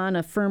debt on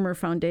a firmer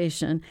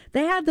foundation.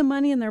 They had the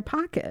money in their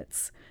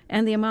pockets,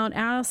 and the amount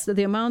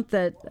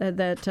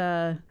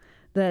that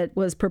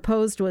was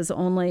proposed was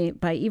only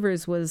by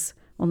Evers was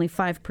only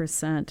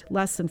 5%,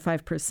 less than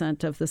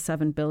 5% of the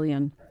 $7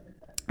 billion.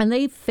 And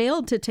they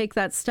failed to take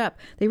that step.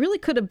 They really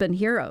could have been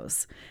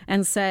heroes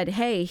and said,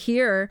 hey,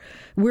 here,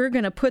 we're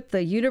going to put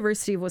the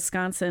University of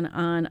Wisconsin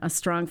on a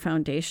strong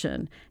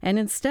foundation. And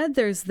instead,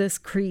 there's this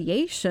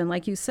creation,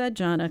 like you said,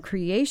 John, a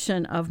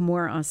creation of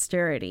more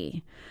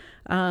austerity.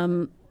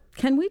 Can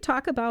we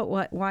talk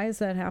about why is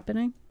that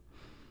happening?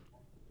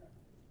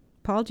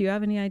 Paul, do you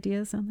have any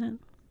ideas on that?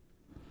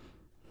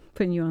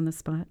 Putting you on the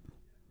spot.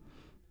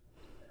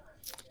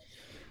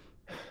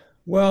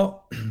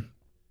 Well,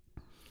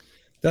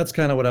 that's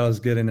kind of what I was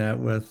getting at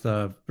with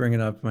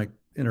bringing up my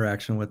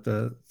interaction with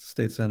the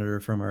state senator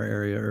from our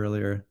area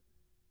earlier,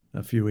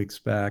 a few weeks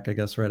back, I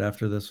guess right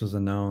after this was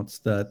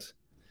announced, that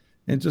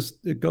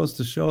it goes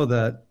to show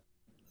that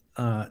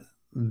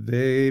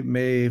they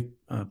may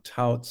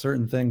tout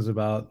certain things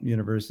about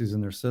universities in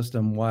their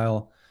system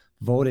while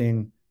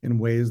voting in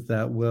ways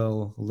that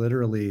will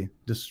literally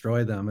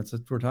destroy them.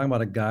 We're talking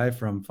about a guy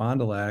from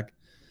Fond du Lac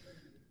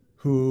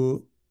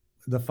who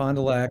the Fond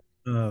du Lac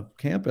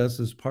campus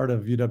is part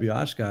of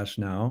UW-Oshkosh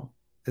now.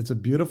 It's a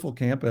beautiful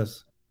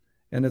campus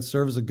and it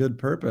serves a good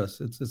purpose.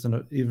 It's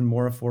an even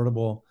more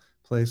affordable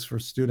place for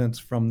students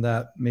from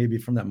that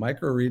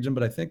micro region.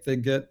 But I think they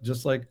get,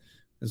 just like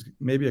there's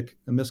maybe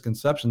a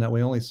misconception that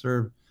we only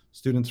serve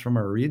students from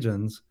our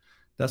regions.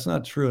 That's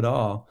not true at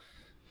all.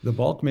 The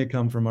bulk may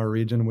come from our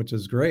region, which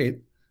is great,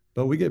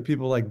 but we get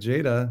people like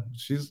Jada.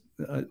 She's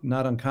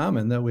not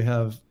uncommon that we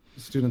have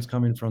students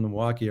coming from the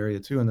Milwaukee area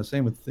too, and the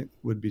same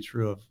would be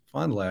true of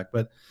Fond du Lac.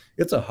 But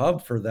it's a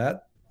hub for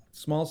that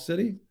small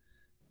city,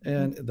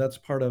 and that's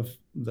part of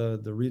the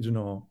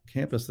regional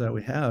campus that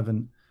we have.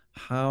 And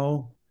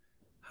how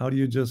do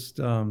you just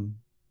turn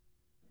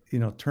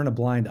a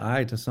blind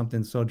eye to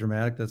something so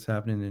dramatic that's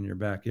happening in your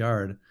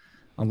backyard,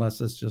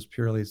 unless it's just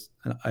purely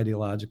an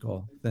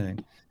ideological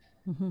thing?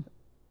 Mm-hmm.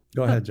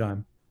 Go ahead,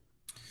 John.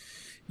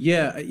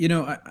 Yeah,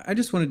 I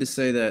just wanted to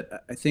say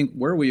that I think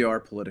where we are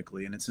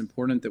politically, and it's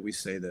important that we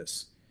say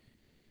this,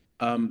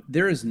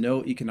 there is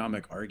no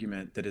economic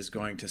argument that is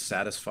going to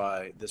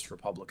satisfy this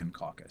Republican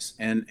caucus.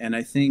 And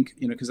I think,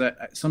 because I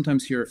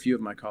sometimes hear a few of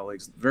my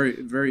colleagues,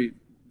 very, very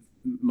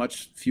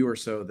much fewer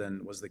so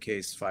than was the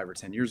case 5 or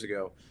 10 years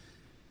ago,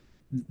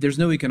 there's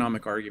no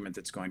economic argument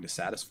that's going to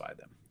satisfy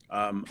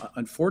them.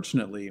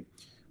 Unfortunately,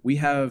 we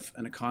have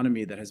an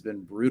economy that has been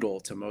brutal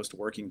to most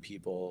working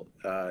people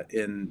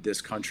in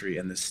this country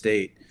and this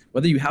state,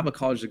 whether you have a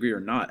college degree or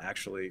not,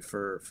 actually,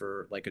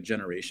 for like a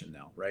generation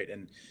now, right?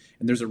 And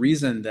there's a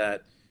reason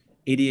that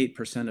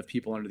 88% of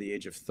people under the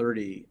age of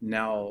 30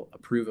 now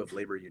approve of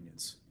labor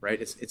unions,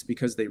 right? It's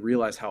because they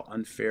realize how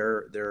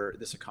unfair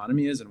this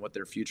economy is and what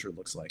their future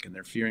looks like, and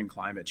they're fearing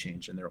climate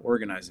change and they're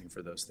organizing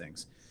for those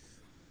things.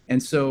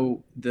 And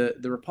so the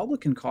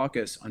Republican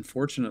caucus,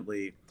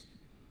 unfortunately,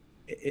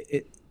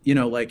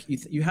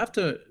 you have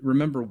to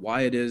remember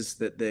why it is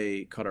that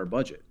they cut our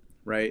budget,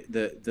 right?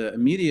 The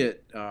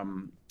immediate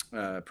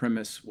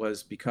premise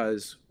was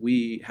because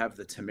we have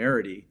the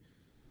temerity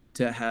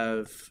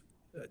to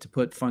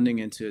put funding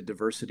into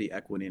diversity,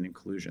 equity, and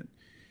inclusion.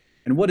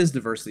 And what is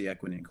diversity,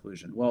 equity, and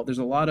inclusion? Well, there's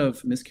a lot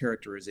of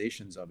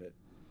mischaracterizations of it.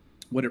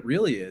 What it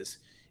really is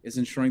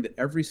ensuring that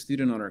every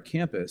student on our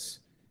campus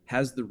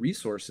has the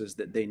resources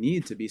that they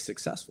need to be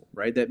successful,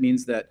 right? That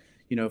means that,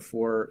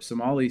 for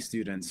Somali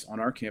students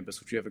on our campus,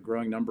 which we have a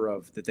growing number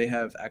of, that they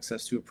have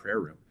access to a prayer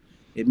room.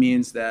 It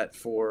means that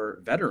for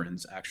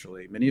veterans,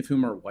 actually, many of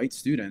whom are white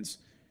students,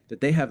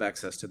 that they have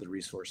access to the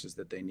resources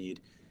that they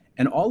need.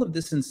 And all of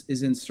this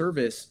is in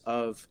service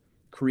of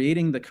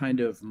creating the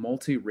kind of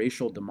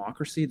multiracial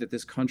democracy that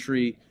this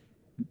country,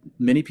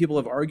 many people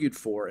have argued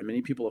for and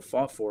many people have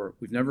fought for.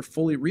 We've never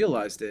fully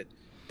realized it,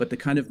 but the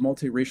kind of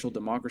multiracial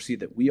democracy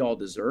that we all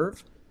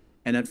deserve.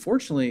 And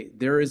unfortunately,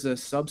 there is a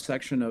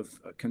subsection of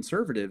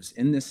conservatives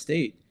in this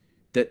state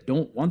that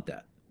don't want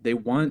that. They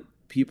want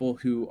people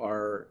who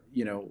are,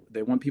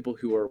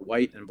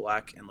 white and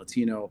Black and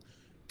Latino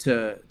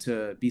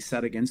to be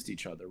set against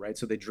each other, right?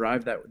 So they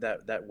drive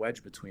that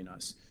wedge between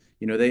us.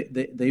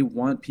 They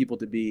want people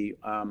to be,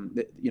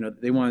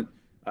 they want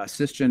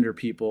cisgender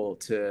people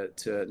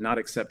to not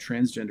accept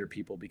transgender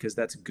people because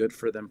that's good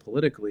for them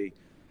politically.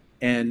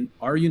 And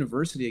our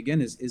university,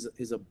 again,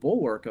 is a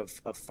bulwark of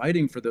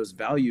fighting for those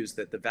values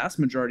that the vast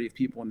majority of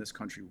people in this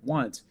country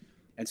want.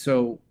 And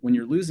so when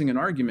you're losing an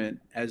argument,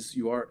 as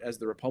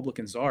the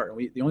Republicans are,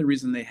 and the only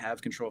reason they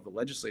have control of the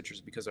legislature is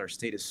because our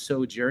state is so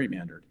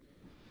gerrymandered,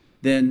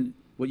 then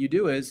what you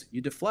do is you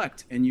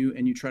deflect and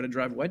you try to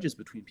drive wedges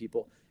between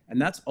people.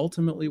 And that's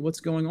ultimately what's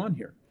going on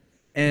here.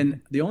 And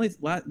the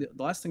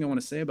last thing I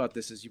want to say about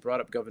this is you brought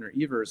up Governor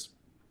Evers.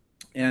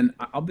 And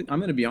I'm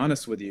going to be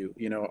honest with you.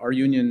 Our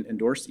union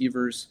endorsed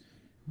Evers.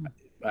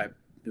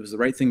 It was the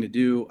right thing to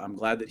do. I'm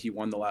glad that he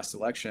won the last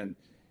election.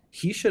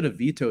 He should have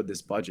vetoed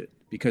this budget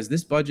because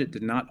this budget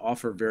did not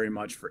offer very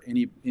much for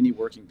any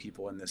working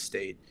people in this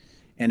state.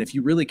 And if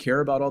you really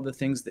care about all the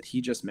things that he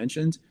just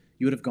mentioned,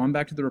 you would have gone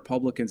back to the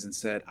Republicans and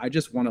said, I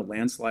just want a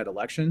landslide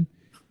election.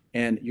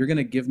 and you're going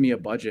to give me a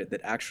budget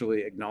that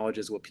actually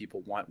acknowledges what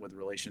people want with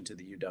relation to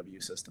the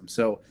UW system.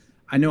 So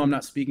I know I'm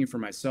not speaking for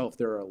myself.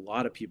 There are a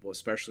lot of people,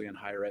 especially in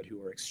higher ed,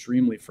 who are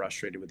extremely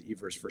frustrated with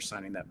Evers for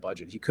signing that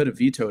budget. He could have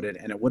vetoed it,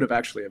 and it would have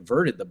actually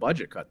averted the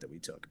budget cut that we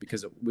took,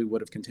 because we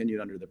would have continued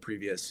under the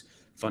previous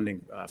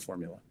funding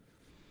formula.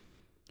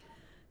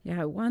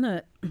 Yeah,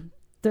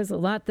 there's a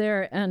lot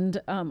there, and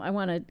I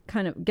want to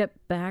kind of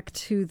get back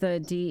to the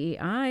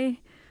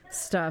DEI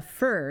stuff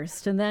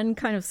first, and then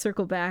kind of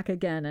circle back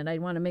again. And I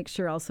want to make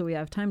sure also we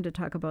have time to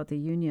talk about the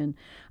union.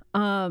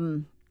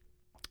 One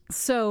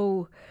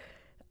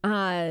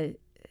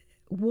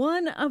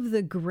of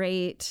the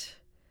great,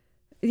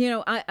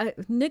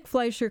 Nick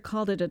Fleischer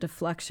called it a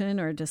deflection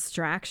or a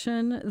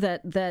distraction,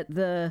 that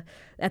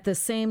at the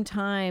same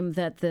time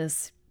that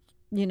this,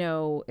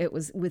 it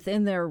was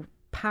within their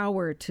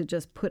power to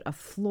just put a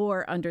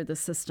floor under the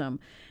system,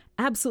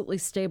 absolutely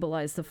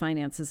stabilize the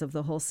finances of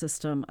the whole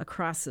system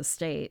across the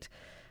state.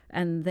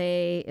 And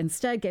they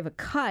instead gave a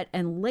cut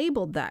and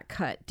labeled that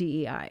cut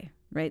DEI,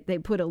 right? They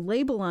put a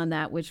label on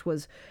that, which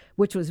was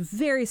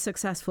very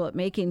successful at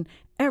making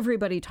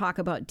everybody talk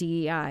about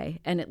DEI,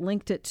 and it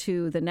linked it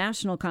to the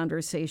national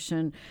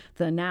conversation,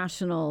 the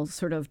national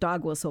sort of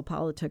dog whistle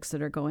politics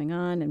that are going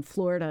on in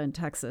Florida and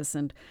Texas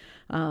and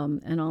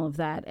all of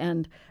that.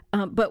 And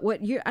but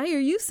what I hear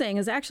you saying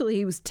is actually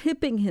he was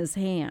tipping his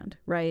hand,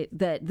 right?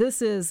 That this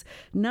is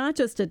not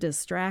just a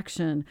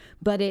distraction,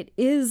 but it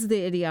is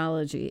the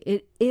ideology.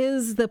 It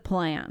is the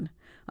plan,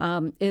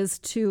 is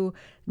to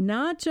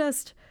not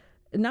just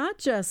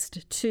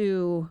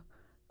to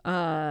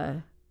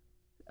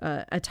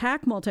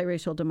attack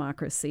multiracial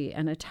democracy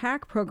and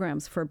attack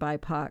programs for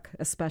BIPOC,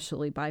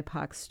 especially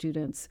BIPOC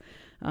students,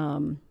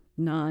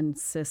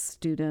 non-cis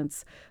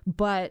students,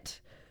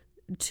 but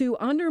to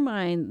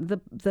undermine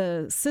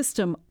the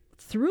system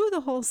through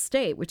the whole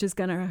state, which is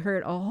going to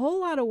hurt a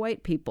whole lot of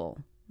white people,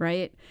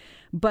 right?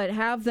 But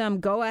have them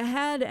go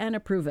ahead and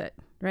approve it,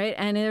 right?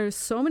 And there's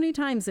so many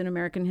times in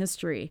American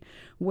history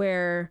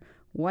where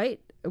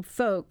white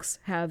folks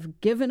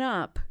have given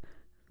up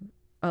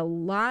a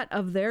lot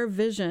of their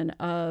vision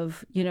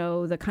of,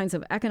 the kinds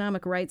of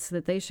economic rights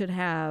that they should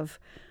have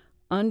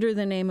under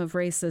the name of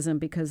racism,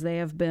 because they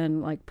have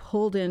been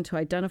pulled in to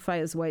identify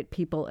as white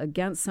people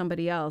against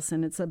somebody else.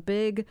 And it's a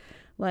big,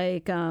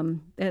 it's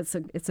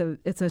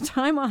a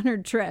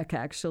time-honored trick,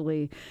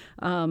 actually.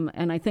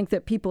 And I think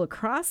that people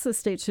across the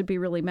state should be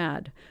really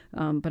mad,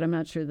 but I'm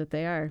not sure that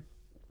they are.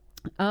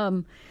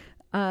 Paul,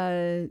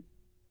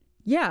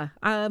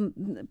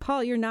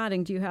 you're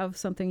nodding. Do you have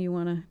something do you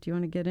want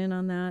to get in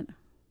on that?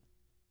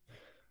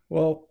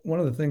 Well,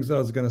 one of the things I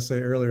was going to say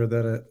earlier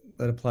that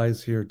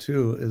applies here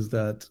too is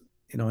that,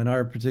 in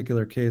our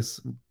particular case,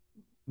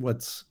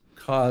 what's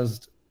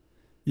caused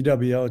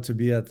UWO to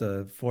be at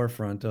the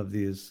forefront of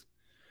these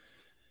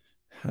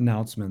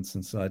announcements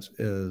and such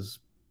is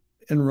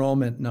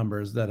enrollment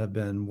numbers that have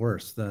been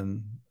worse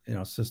than,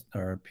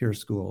 our peer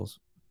schools.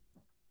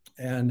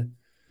 And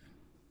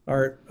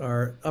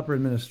our upper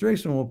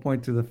administration will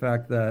point to the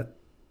fact that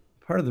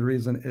part of the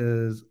reason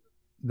is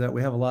that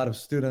we have a lot of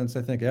students,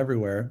 I think,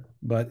 everywhere,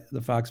 but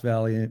the Fox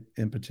Valley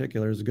in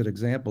particular is a good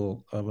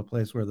example of a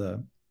place where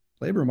the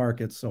labor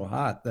market's so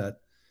hot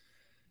that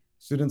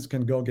students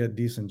can go get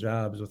decent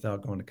jobs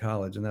without going to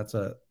college. And that's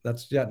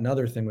yet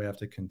another thing we have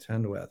to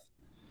contend with.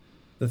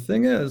 The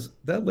thing is,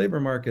 that labor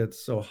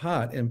market's so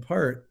hot in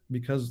part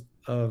because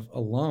of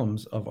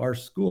alums of our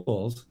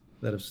schools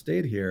that have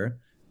stayed here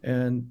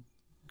and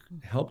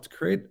helped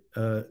create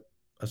a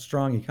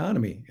strong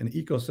economy, an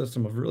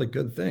ecosystem of really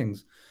good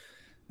things.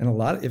 And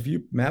if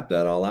you map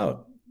that all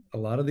out, a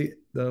lot of the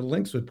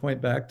links would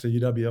point back to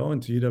UWO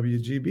and to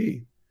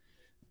UWGB.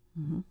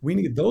 Mm-hmm. We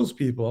need those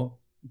people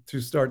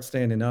to start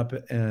standing up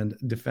and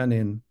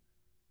defending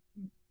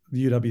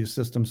the UW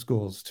system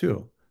schools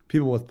too.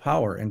 People with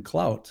power and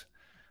clout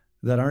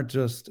that aren't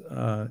just,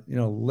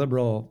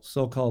 liberal,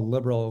 so-called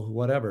liberal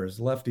whatevers,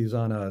 lefties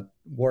on a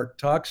Wart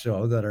talk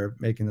show that are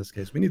making this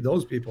case. We need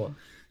those people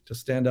to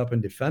stand up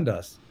and defend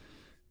us.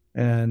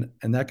 And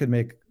that could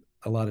make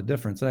a lot of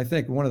difference. And I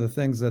think one of the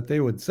things that they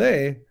would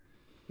say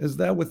is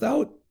that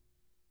without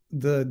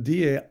the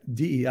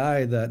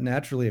DEI that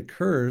naturally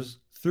occurs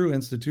through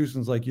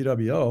institutions like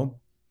UWO,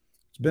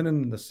 it's been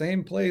in the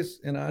same place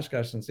in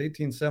Oshkosh since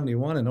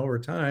 1871, and over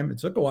time, it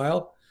took a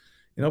while,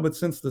 but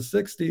since the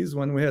 60s,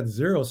 when we had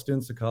 0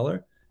 students of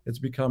color, it's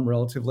become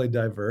relatively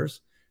diverse,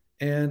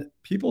 and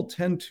people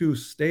tend to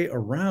stay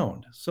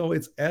around. So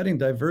it's adding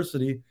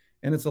diversity,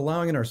 and it's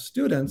allowing our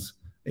students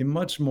a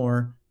much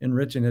more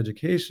enriching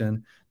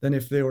education than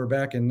if they were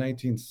back in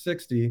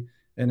 1960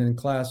 and in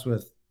class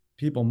with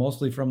people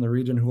mostly from the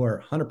region who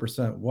are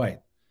 100% white.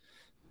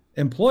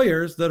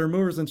 Employers that are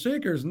movers and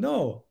shakers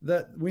know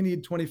that we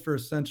need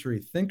 21st century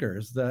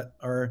thinkers that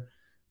are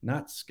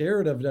not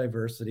scared of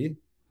diversity,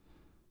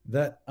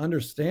 that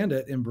understand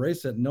it,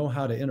 embrace it, know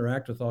how to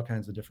interact with all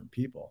kinds of different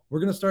people. We're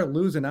going to start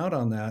losing out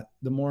on that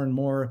the more and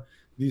more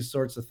these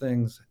sorts of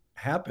things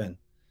happen.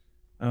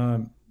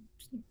 I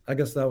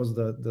guess that was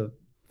the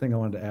thing I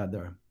wanted to add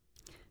there.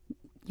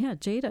 Yeah,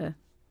 Jada.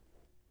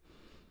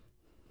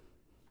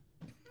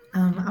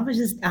 I was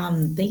just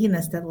thinking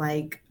that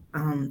like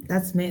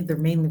that's the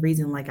main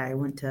reason like I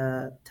went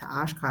to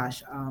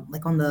Oshkosh.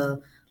 Like on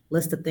the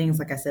list of things,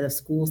 like I said, of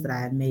schools that I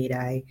had made,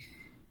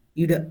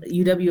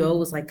 UWO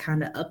was like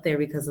kind of up there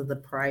because of the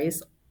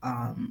price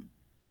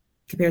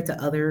compared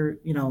to other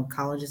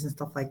colleges and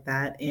stuff like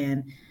that.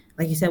 And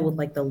like you said, with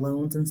like the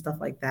loans and stuff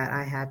like that,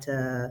 I had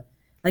to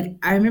like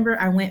I remember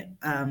I went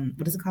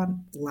what is it called,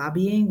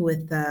 lobbying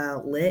with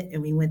Lit,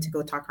 and we went to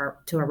go talk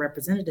to our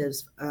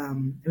representatives.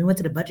 And we went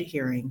to the budget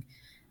hearing,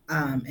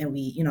 and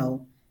we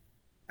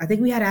I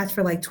think we had asked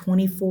for like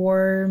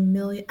 24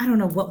 million. I don't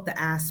know what the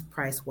ask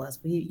price was.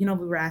 We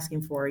were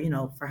asking for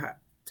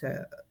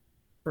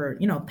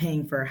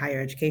paying for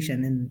higher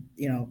education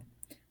and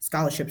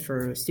scholarships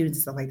for students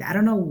and stuff like that. I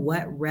don't know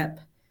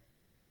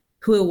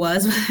who it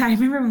was, but I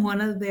remember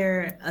one of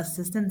their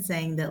assistants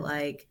saying that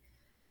like,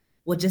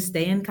 well, just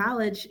stay in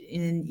college,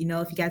 and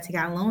if you got to take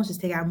out loans, just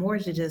take out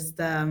mortgage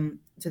to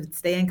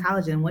stay in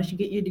college, and once you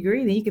get your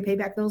degree, then you can pay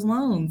back those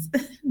loans.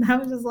 And I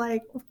was just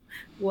like,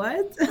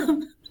 what?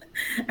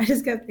 I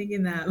just kept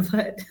thinking that,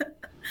 but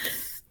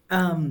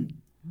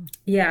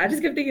yeah, I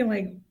just kept thinking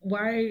like,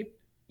 why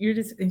you're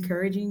just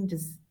encouraging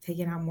just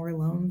taking out more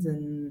loans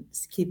and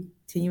keep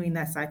continuing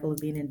that cycle of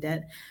being in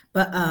debt.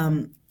 But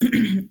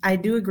I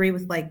do agree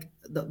with like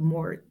the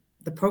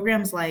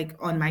programs like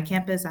on my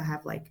campus. I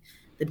have like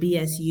the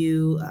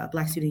BSU,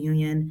 Black Student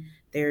Union.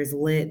 There's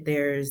Lit.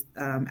 There's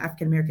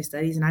African American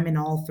Studies, and I'm in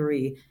all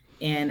three.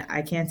 And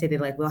I can say that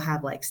like we'll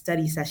have like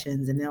study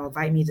sessions, and they'll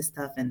invite me to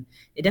stuff, and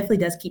it definitely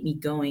does keep me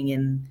going.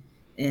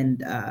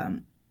 And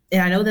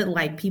I know that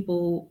like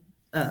people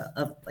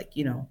of like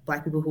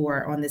Black people who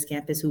are on this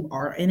campus who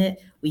are in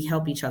it, we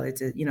help each other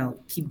to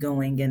keep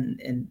going.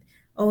 And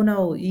oh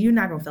no, you're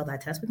not gonna fail that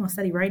test. We're gonna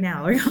study right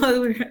now.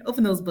 We're gonna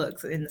open those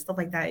books and stuff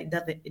like that.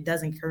 It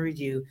does encourage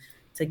you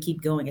to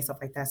keep going and stuff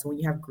like that. So when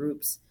you have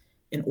groups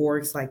and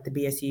orgs like the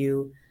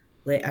BSU,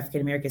 like African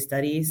American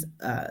Studies,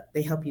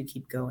 they help you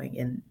keep going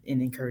and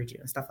encourage you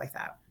and stuff like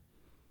that.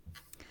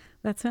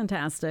 That's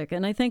fantastic.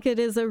 And I think it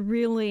is a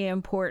really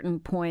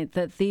important point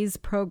that these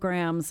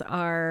programs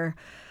are,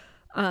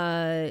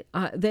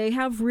 they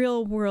have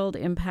real world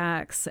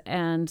impacts,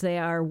 and they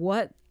are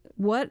what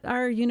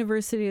our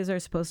universities are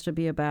supposed to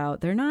be about.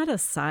 They're not a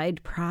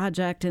side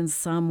project in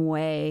some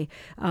way.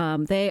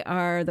 They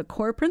are the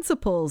core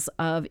principles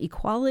of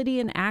equality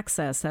and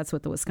access. That's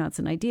what the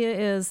Wisconsin idea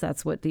is.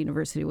 That's what the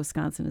University of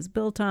Wisconsin is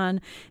built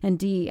on. And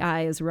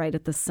DEI is right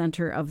at the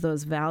center of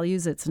those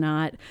values. It's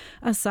not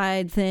a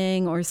side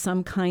thing or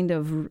some kind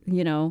of,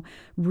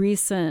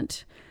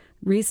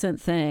 recent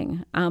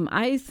thing.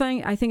 I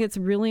think it's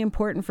really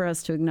important for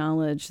us to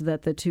acknowledge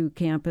that the two of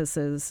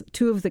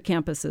the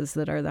campuses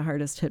that are the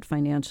hardest hit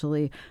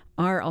financially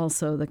are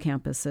also the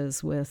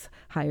campuses with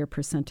higher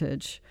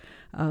percentage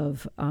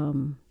of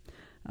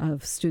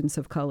students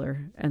of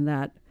color. And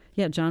that,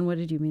 yeah, John, what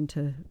did you mean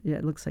to? Yeah,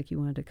 it looks like you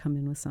wanted to come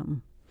in with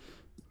something.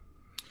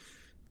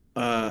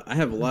 I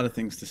have a lot of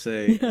things to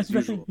say as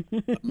usual,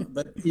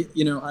 but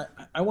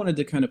I wanted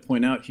to kind of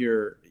point out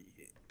here,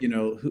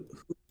 who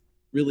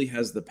really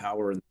has the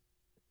power in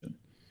the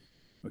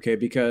okay,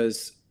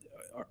 because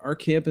our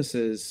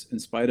campuses, in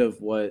spite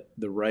of what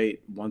the right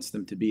wants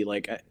them to be,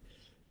 like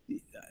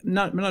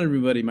not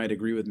everybody might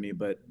agree with me,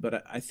 but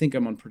I think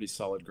I'm on pretty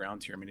solid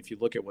ground here. I mean, if you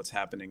look at what's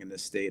happening in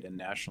this state and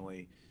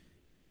nationally,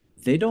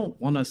 they don't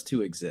want us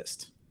to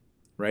exist,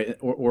 right?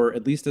 Or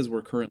at least as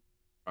we're currently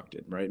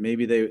constructed, right?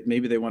 Maybe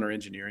they want our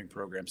engineering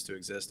programs to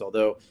exist,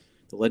 although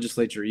the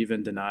legislature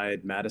even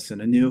denied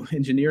Madison a new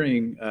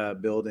engineering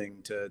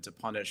building to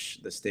punish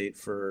the state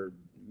for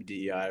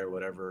DEI or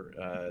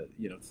whatever,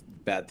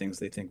 bad things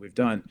they think we've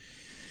done.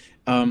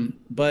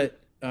 But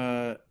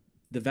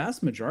the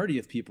vast majority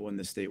of people in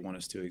this state want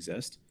us to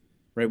exist,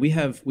 right? We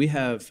have,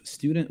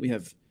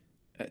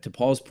 to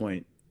Paul's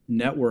point,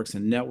 networks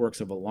and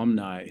networks of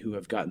alumni who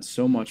have gotten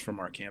so much from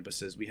our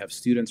campuses. We have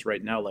students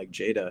right now like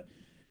Jada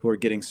who are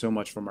getting so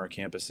much from our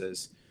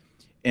campuses.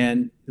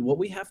 And what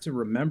we have to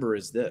remember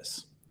is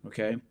this,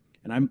 okay?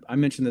 And I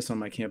mention this on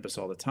my campus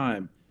all the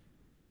time.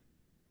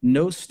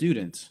 No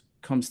student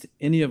comes to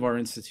any of our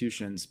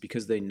institutions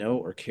because they know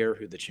or care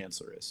who the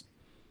chancellor is.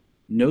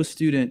 No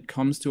student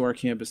comes to our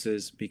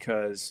campuses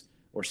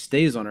or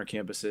stays on our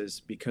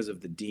campuses because of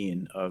the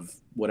dean of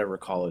whatever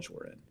college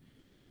we're in,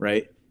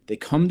 right? They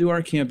come to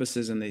our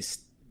campuses, and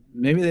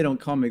maybe they don't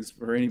come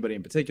for anybody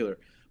in particular,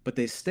 but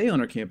they stay on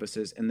our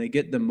campuses and they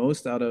get the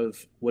most out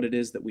of what it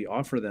is that we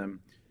offer them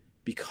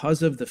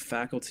because of the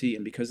faculty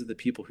and because of the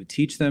people who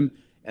teach them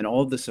and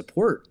all of the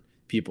support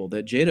people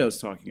that Jada was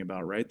talking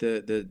about, right?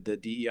 The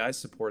DEI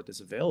support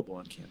that's available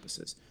on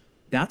campuses.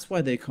 That's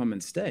why they come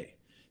and stay.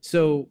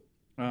 So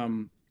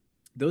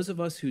those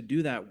of us who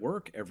do that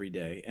work every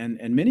day, and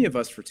many of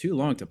us for too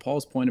long, to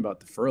Paul's point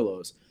about the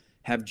furloughs,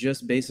 have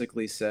just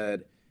basically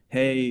said,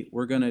 hey,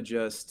 we're going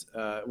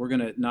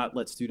to not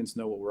let students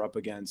know what we're up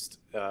against,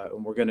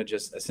 and we're going to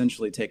just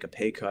essentially take a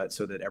pay cut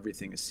so that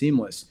everything is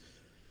seamless.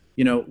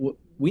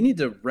 we need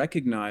to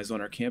recognize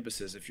on our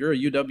campuses, if you're a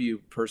UW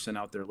person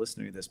out there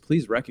listening to this,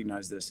 please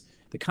recognize this,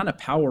 the kind of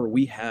power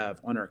we have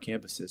on our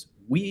campuses.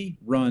 We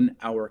run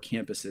our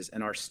campuses,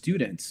 and our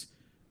students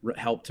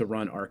help to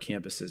run our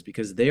campuses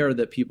because they are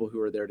the people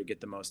who are there to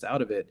get the most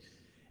out of it.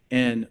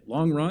 And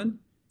long run,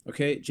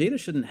 okay, Jada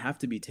shouldn't have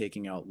to be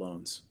taking out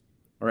loans.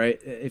 All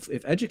right.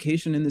 If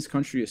education in this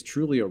country is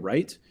truly a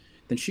right,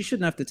 then she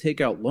shouldn't have to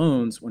take out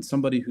loans when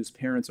somebody whose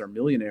parents are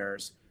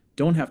millionaires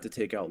don't have to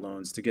take out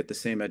loans to get the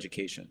same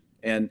education.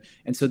 And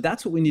so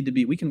that's what we need to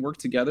be. We can work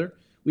together.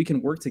 We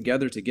can work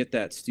together to get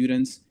that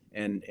students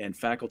and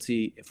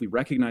faculty, if we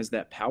recognize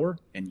that power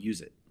and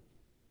use it.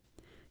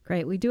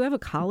 Great. We do have a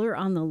caller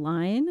on the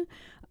line.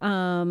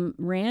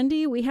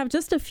 Randy, we have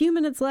just a few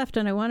minutes left,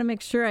 and I want to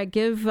make sure I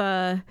give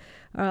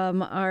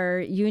our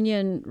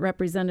union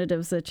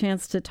representatives a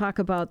chance to talk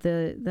about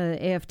the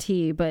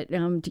AFT. But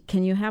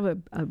can you have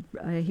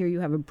I hear you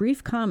have a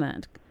brief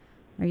comment.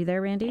 Are you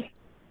there, Randy?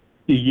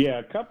 Yeah,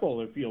 a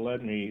couple, if you'll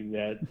let me.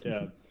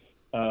 That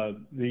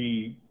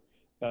the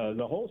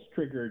Holst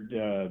triggered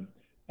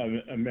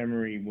a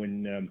memory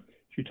when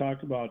she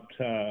talked about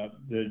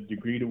the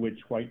degree to which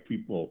white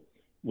people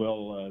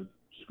will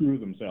screw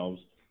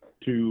themselves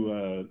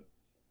to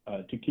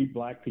keep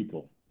black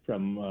people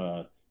from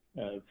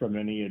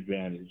any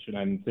advantage. And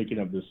I'm thinking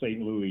of the St.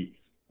 Louis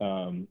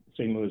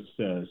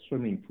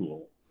swimming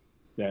pool,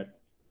 that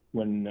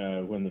when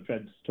the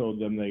feds told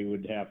them they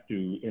would have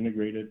to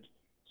integrate it,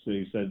 so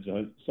they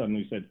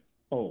suddenly said,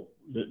 "Oh,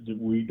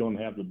 we don't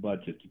have the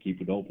budget to keep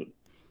it open."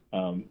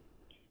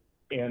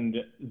 And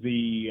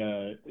the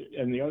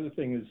other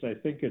thing is, I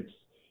think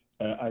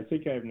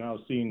I've now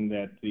seen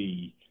that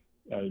the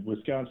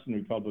Wisconsin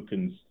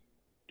Republicans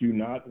do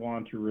not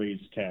want to raise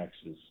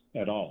taxes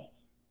at all,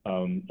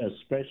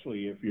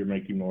 especially if you're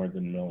making more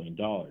than $1 million.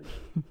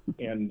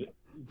 And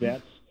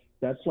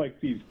that's like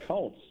these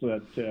cults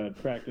that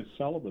practice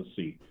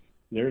celibacy.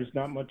 There's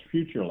not much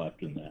future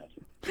left in that.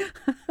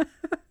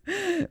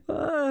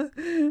 Oh,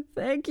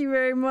 thank you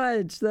very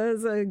much. That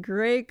was a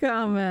great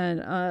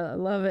comment. I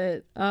love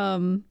it.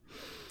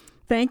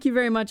 Thank you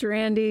very much,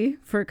 Randy,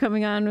 for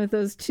coming on with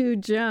those two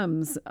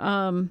gems.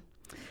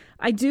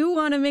 I do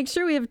want to make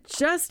sure we have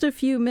just a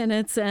few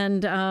minutes,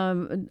 and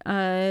John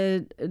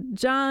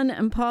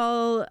and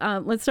Paul,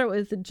 let's start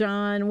with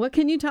John. What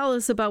can you tell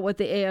us about what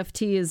the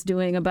AFT is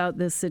doing about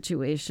this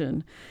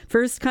situation?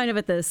 First, kind of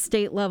at the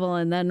state level,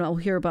 and then I'll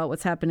hear about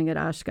what's happening at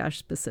Oshkosh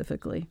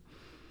specifically.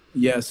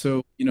 Yeah,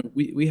 so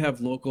we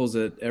have locals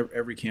at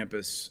every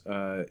campus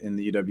in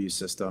the UW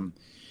system,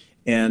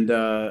 and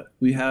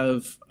we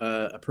have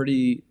a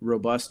pretty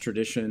robust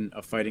tradition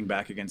of fighting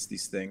back against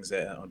these things.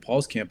 On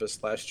Paul's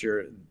campus last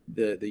year,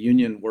 the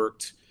union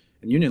worked,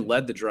 and union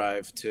led the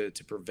drive to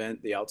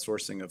prevent the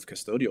outsourcing of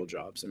custodial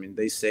jobs. I mean,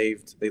 they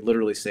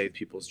literally saved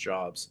people's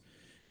jobs.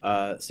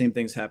 Same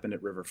things happened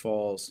at River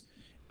Falls.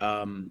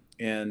 We've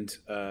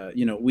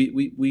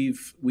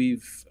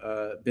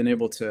been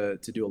able to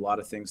do a lot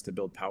of things to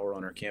build power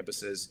on our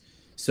campuses.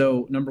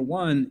 So number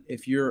one,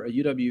 if you're a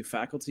UW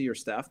faculty or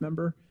staff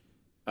member,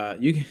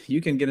 you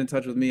can get in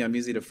touch with me. I'm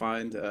easy to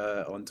find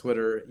on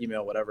Twitter,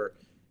 email, whatever.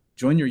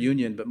 Join your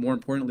union, but more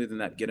importantly than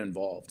that, get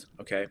involved.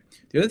 Okay.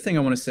 The other thing I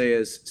want to say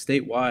is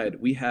statewide,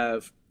 we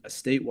have a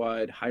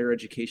statewide higher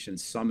education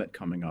summit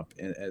coming up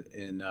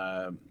in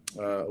a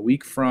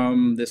week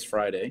from this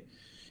Friday.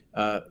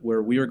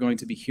 Where we are going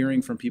to be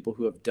hearing from people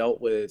who have dealt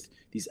with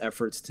these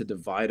efforts to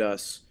divide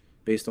us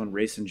based on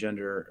race and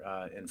gender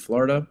in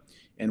Florida.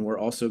 And we're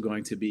also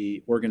going to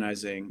be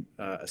organizing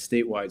a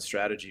statewide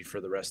strategy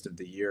for the rest of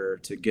the year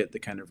to get the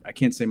kind of, I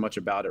can't say much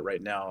about it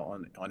right now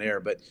on air,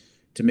 but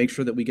to make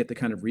sure that we get the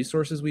kind of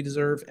resources we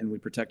deserve, and we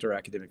protect our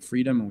academic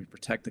freedom, and we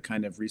protect the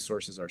kind of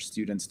resources our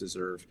students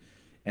deserve.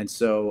 And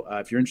so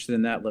if you're interested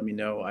in that, let me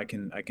know. I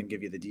can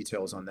give you the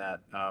details on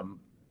that.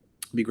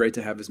 It'd be great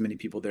to have as many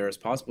people there as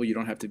possible. You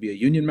don't have to be a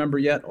union member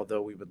yet,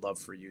 although we would love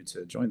for you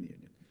to join the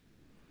union.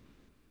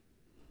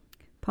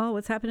 Paul,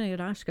 what's happening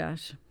at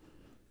Oshkosh?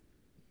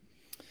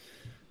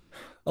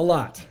 A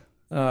lot.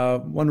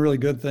 One really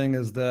good thing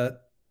is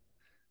that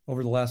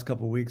over the last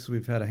couple of weeks,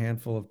 we've had a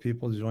handful of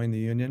people join the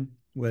union,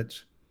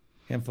 which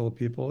handful of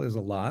people is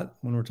a lot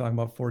when we're talking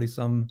about 40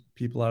 some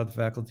people out of the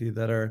faculty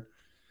that are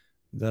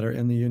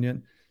in the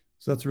union.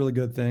 So that's a really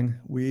good thing.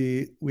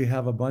 We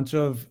have a bunch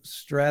of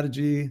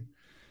strategy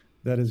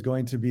that is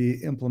going to be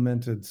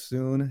implemented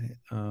soon.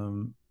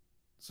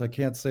 So I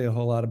can't say a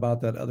whole lot about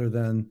that other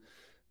than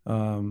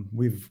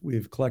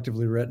we've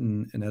collectively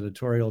written an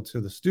editorial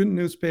to the student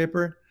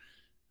newspaper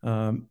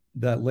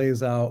that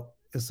lays out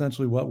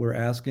essentially what we're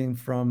asking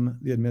from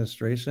the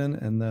administration,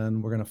 and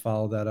then we're going to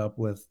follow that up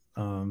with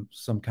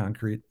some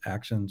concrete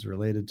actions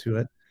related to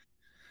it.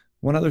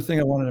 One other thing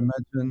I wanted to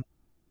mention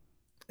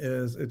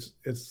is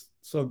it's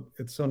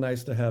so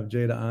nice to have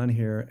Jada on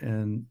here,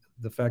 and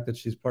the fact that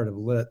she's part of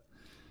LIT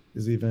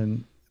is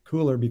even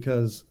cooler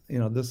because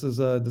this is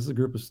a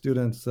group of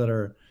students that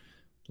are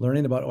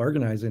learning about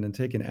organizing and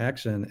taking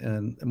action.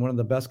 And one of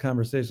the best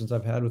conversations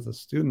I've had with a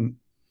student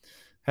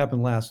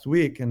happened last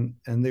week, and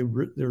they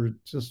were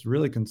just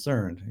really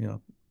concerned.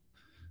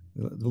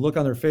 The look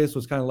on their face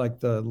was kind of like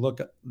the look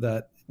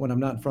that when I'm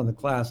not in front of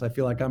the class, I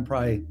feel like I'm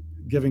probably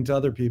giving to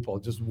other people,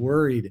 just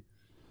worried,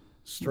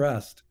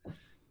 stressed.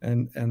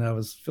 And I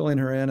was filling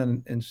her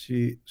in, and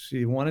she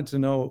wanted to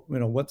know,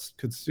 what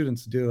could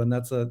students do? And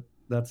that's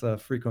a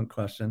frequent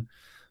question.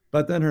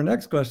 But then her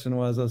next question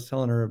was, I was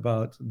telling her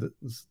about the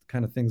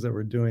kind of things that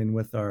we're doing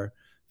with our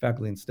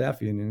faculty and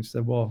staff union. She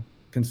said, well,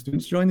 can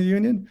students join the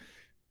union?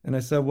 And I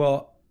said,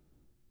 well,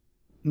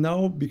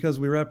 no, because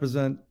we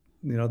represent,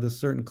 this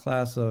certain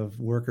class of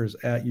workers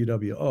at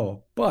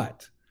UW-O,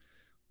 but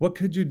what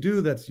could you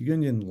do that's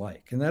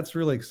union-like? And that's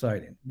really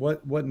exciting.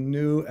 What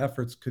new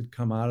efforts could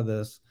come out of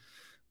this,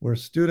 where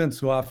students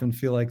who often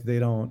feel like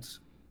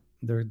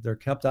they're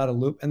kept out of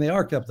loop, and they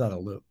are kept out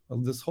of loop.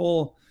 This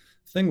whole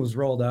thing was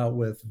rolled out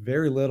with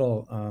very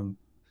little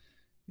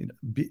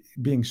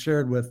being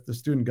shared with the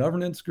student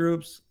governance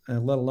groups,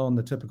 and let alone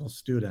the typical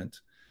student.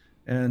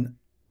 And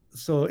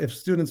so if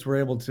students were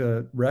able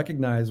to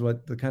recognize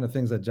what the kind of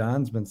things that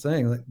John's been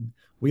saying, like,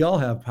 we all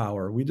have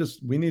power. We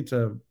need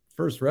to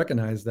first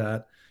recognize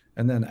that,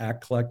 and then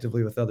act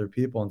collectively with other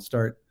people and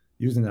start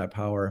using that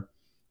power.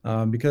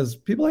 Because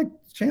people like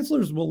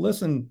chancellors will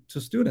listen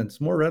to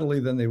students more readily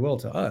than they will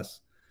to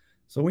us.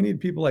 So we need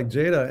people like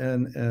Jada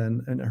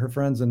and her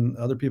friends and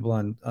other people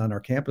on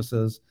our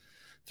campuses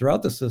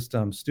throughout the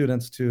system,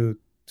 students to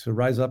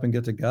rise up and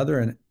get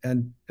together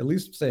and at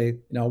least say,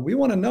 we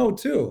want to know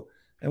too.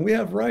 And we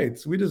have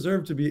rights. We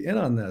deserve to be in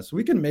on this.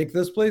 We can make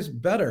this place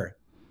better.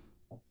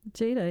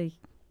 Jada,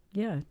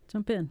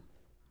 jump in.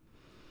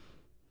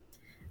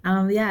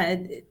 I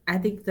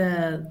think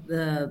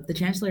the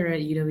chancellor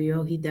at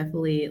UW-O, he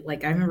definitely,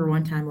 I remember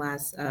one time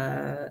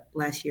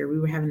last year, we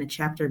were having a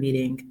chapter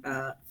meeting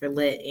for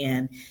Lit,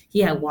 and he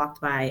had walked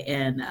by,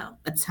 and at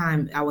the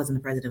time I wasn't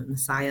the president,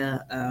 Messiah,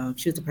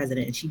 she was the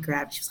president, and she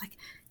was like,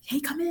 hey,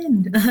 come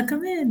in.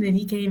 And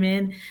he came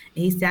in and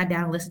he sat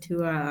down and listened to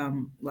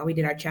while we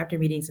did our chapter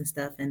meetings and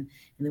stuff. And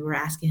we were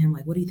asking him,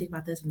 what do you think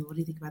about this? And what do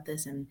you think about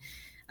this? And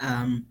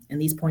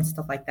these points and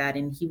stuff like that.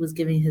 And he was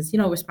giving his,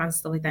 response and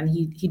stuff like that. And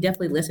he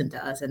definitely listened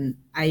to us. And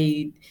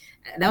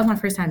that was my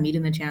first time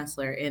meeting the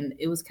chancellor. And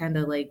it was kind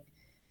of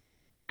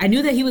I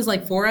knew that he was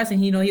for us,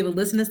 and he would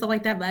listen to stuff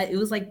like that, but it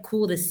was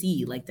cool to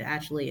see, to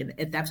actually, and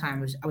at that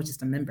time I was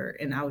just a member,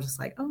 and I was just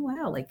oh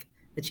wow,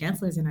 the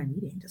chancellor's in our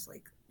meeting, just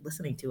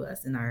listening to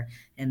us and our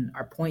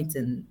points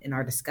and in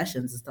our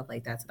discussions and stuff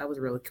like that. So that was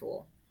really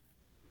cool.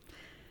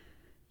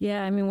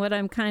 Yeah, what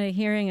I'm kind of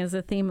hearing is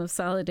a theme of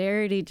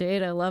solidarity,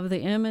 Jade. I love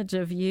the image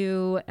of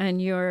you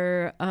and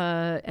your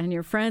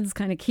friends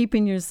kind of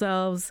keeping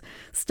yourselves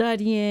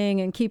studying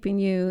and keeping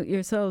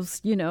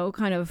yourselves,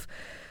 kind of,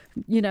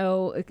 in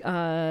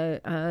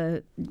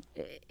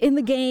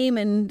the game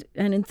and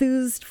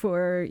enthused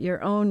for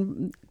your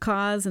own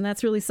cause. And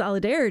that's really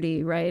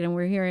solidarity, right? And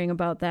we're hearing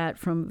about that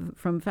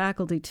from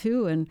faculty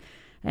too.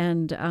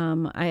 And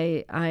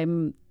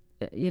I'm,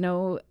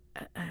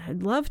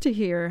 I'd love to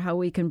hear how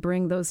we can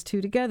bring those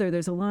two together.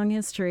 There's a long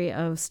history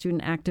of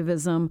student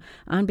activism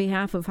on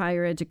behalf of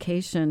higher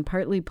education,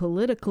 partly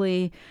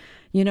politically.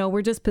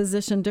 We're just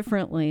positioned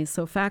differently.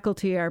 So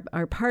faculty are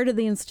part of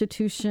the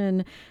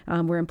institution.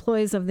 We're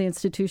employees of the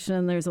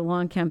institution. There's a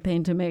long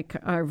campaign to make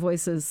our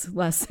voices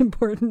less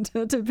important,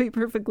 to be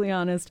perfectly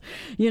honest.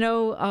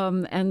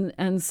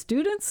 And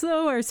students,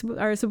 though,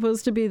 are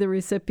supposed to be the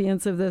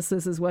recipients of this.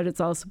 This is what it's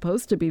all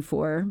supposed to be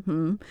for.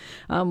 And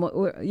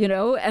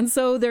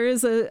so there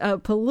is a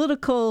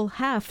political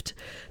heft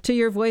to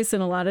your voice.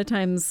 And a lot of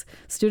times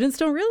students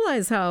don't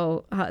realize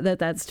how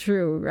that's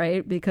true,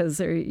 right? Because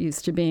they're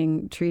used to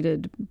being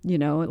treated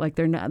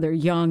they're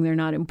young, they're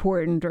not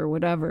important or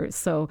whatever.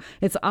 So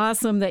it's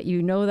awesome that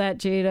that,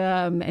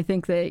 Jada. I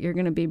think that you're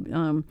going to be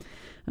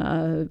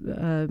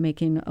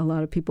making a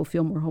lot of people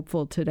feel more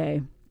hopeful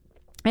today.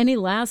 Any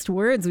last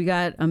words? We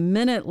got a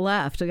minute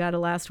left. I got a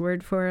last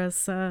word for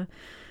us,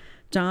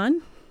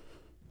 John?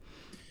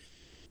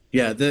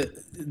 Yeah,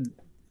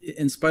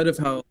 in spite of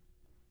how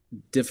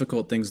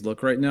difficult things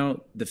look right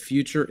now, the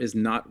future is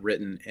not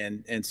written,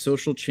 and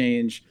social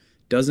change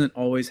doesn't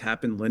always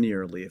happen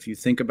linearly. If you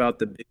think about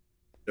the big things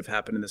that have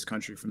happened in this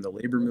country, from the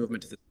labor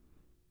movement to the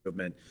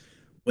movement,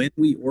 when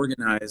we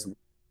organize,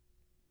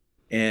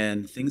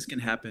 and things can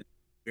happen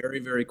very,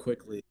 very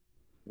quickly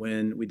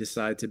when we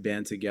decide to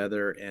band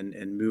together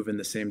and move in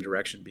the same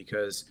direction,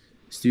 because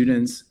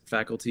students,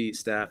 faculty,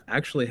 staff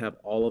actually have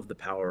all of the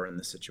power in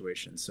this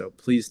situation. So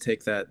please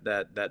take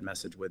that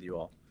message with you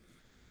all.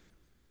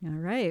 All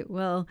right.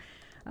 Well,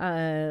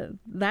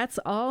 that's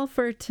all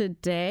for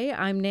today.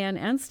 I'm Nan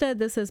Enstead.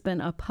 This has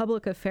been A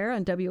Public Affair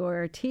on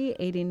WORT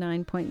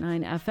 89.9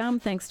 FM.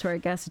 Thanks to our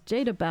guests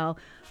Jada Bell,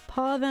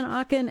 Paula Van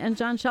Auken, and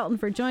John Shelton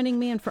for joining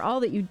me and for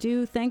all that you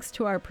do. Thanks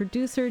to our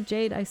producer,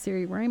 Jade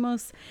Isiri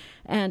Ramos,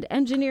 and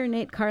engineer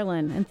Nate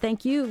Carlin. And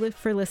thank you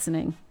for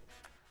listening.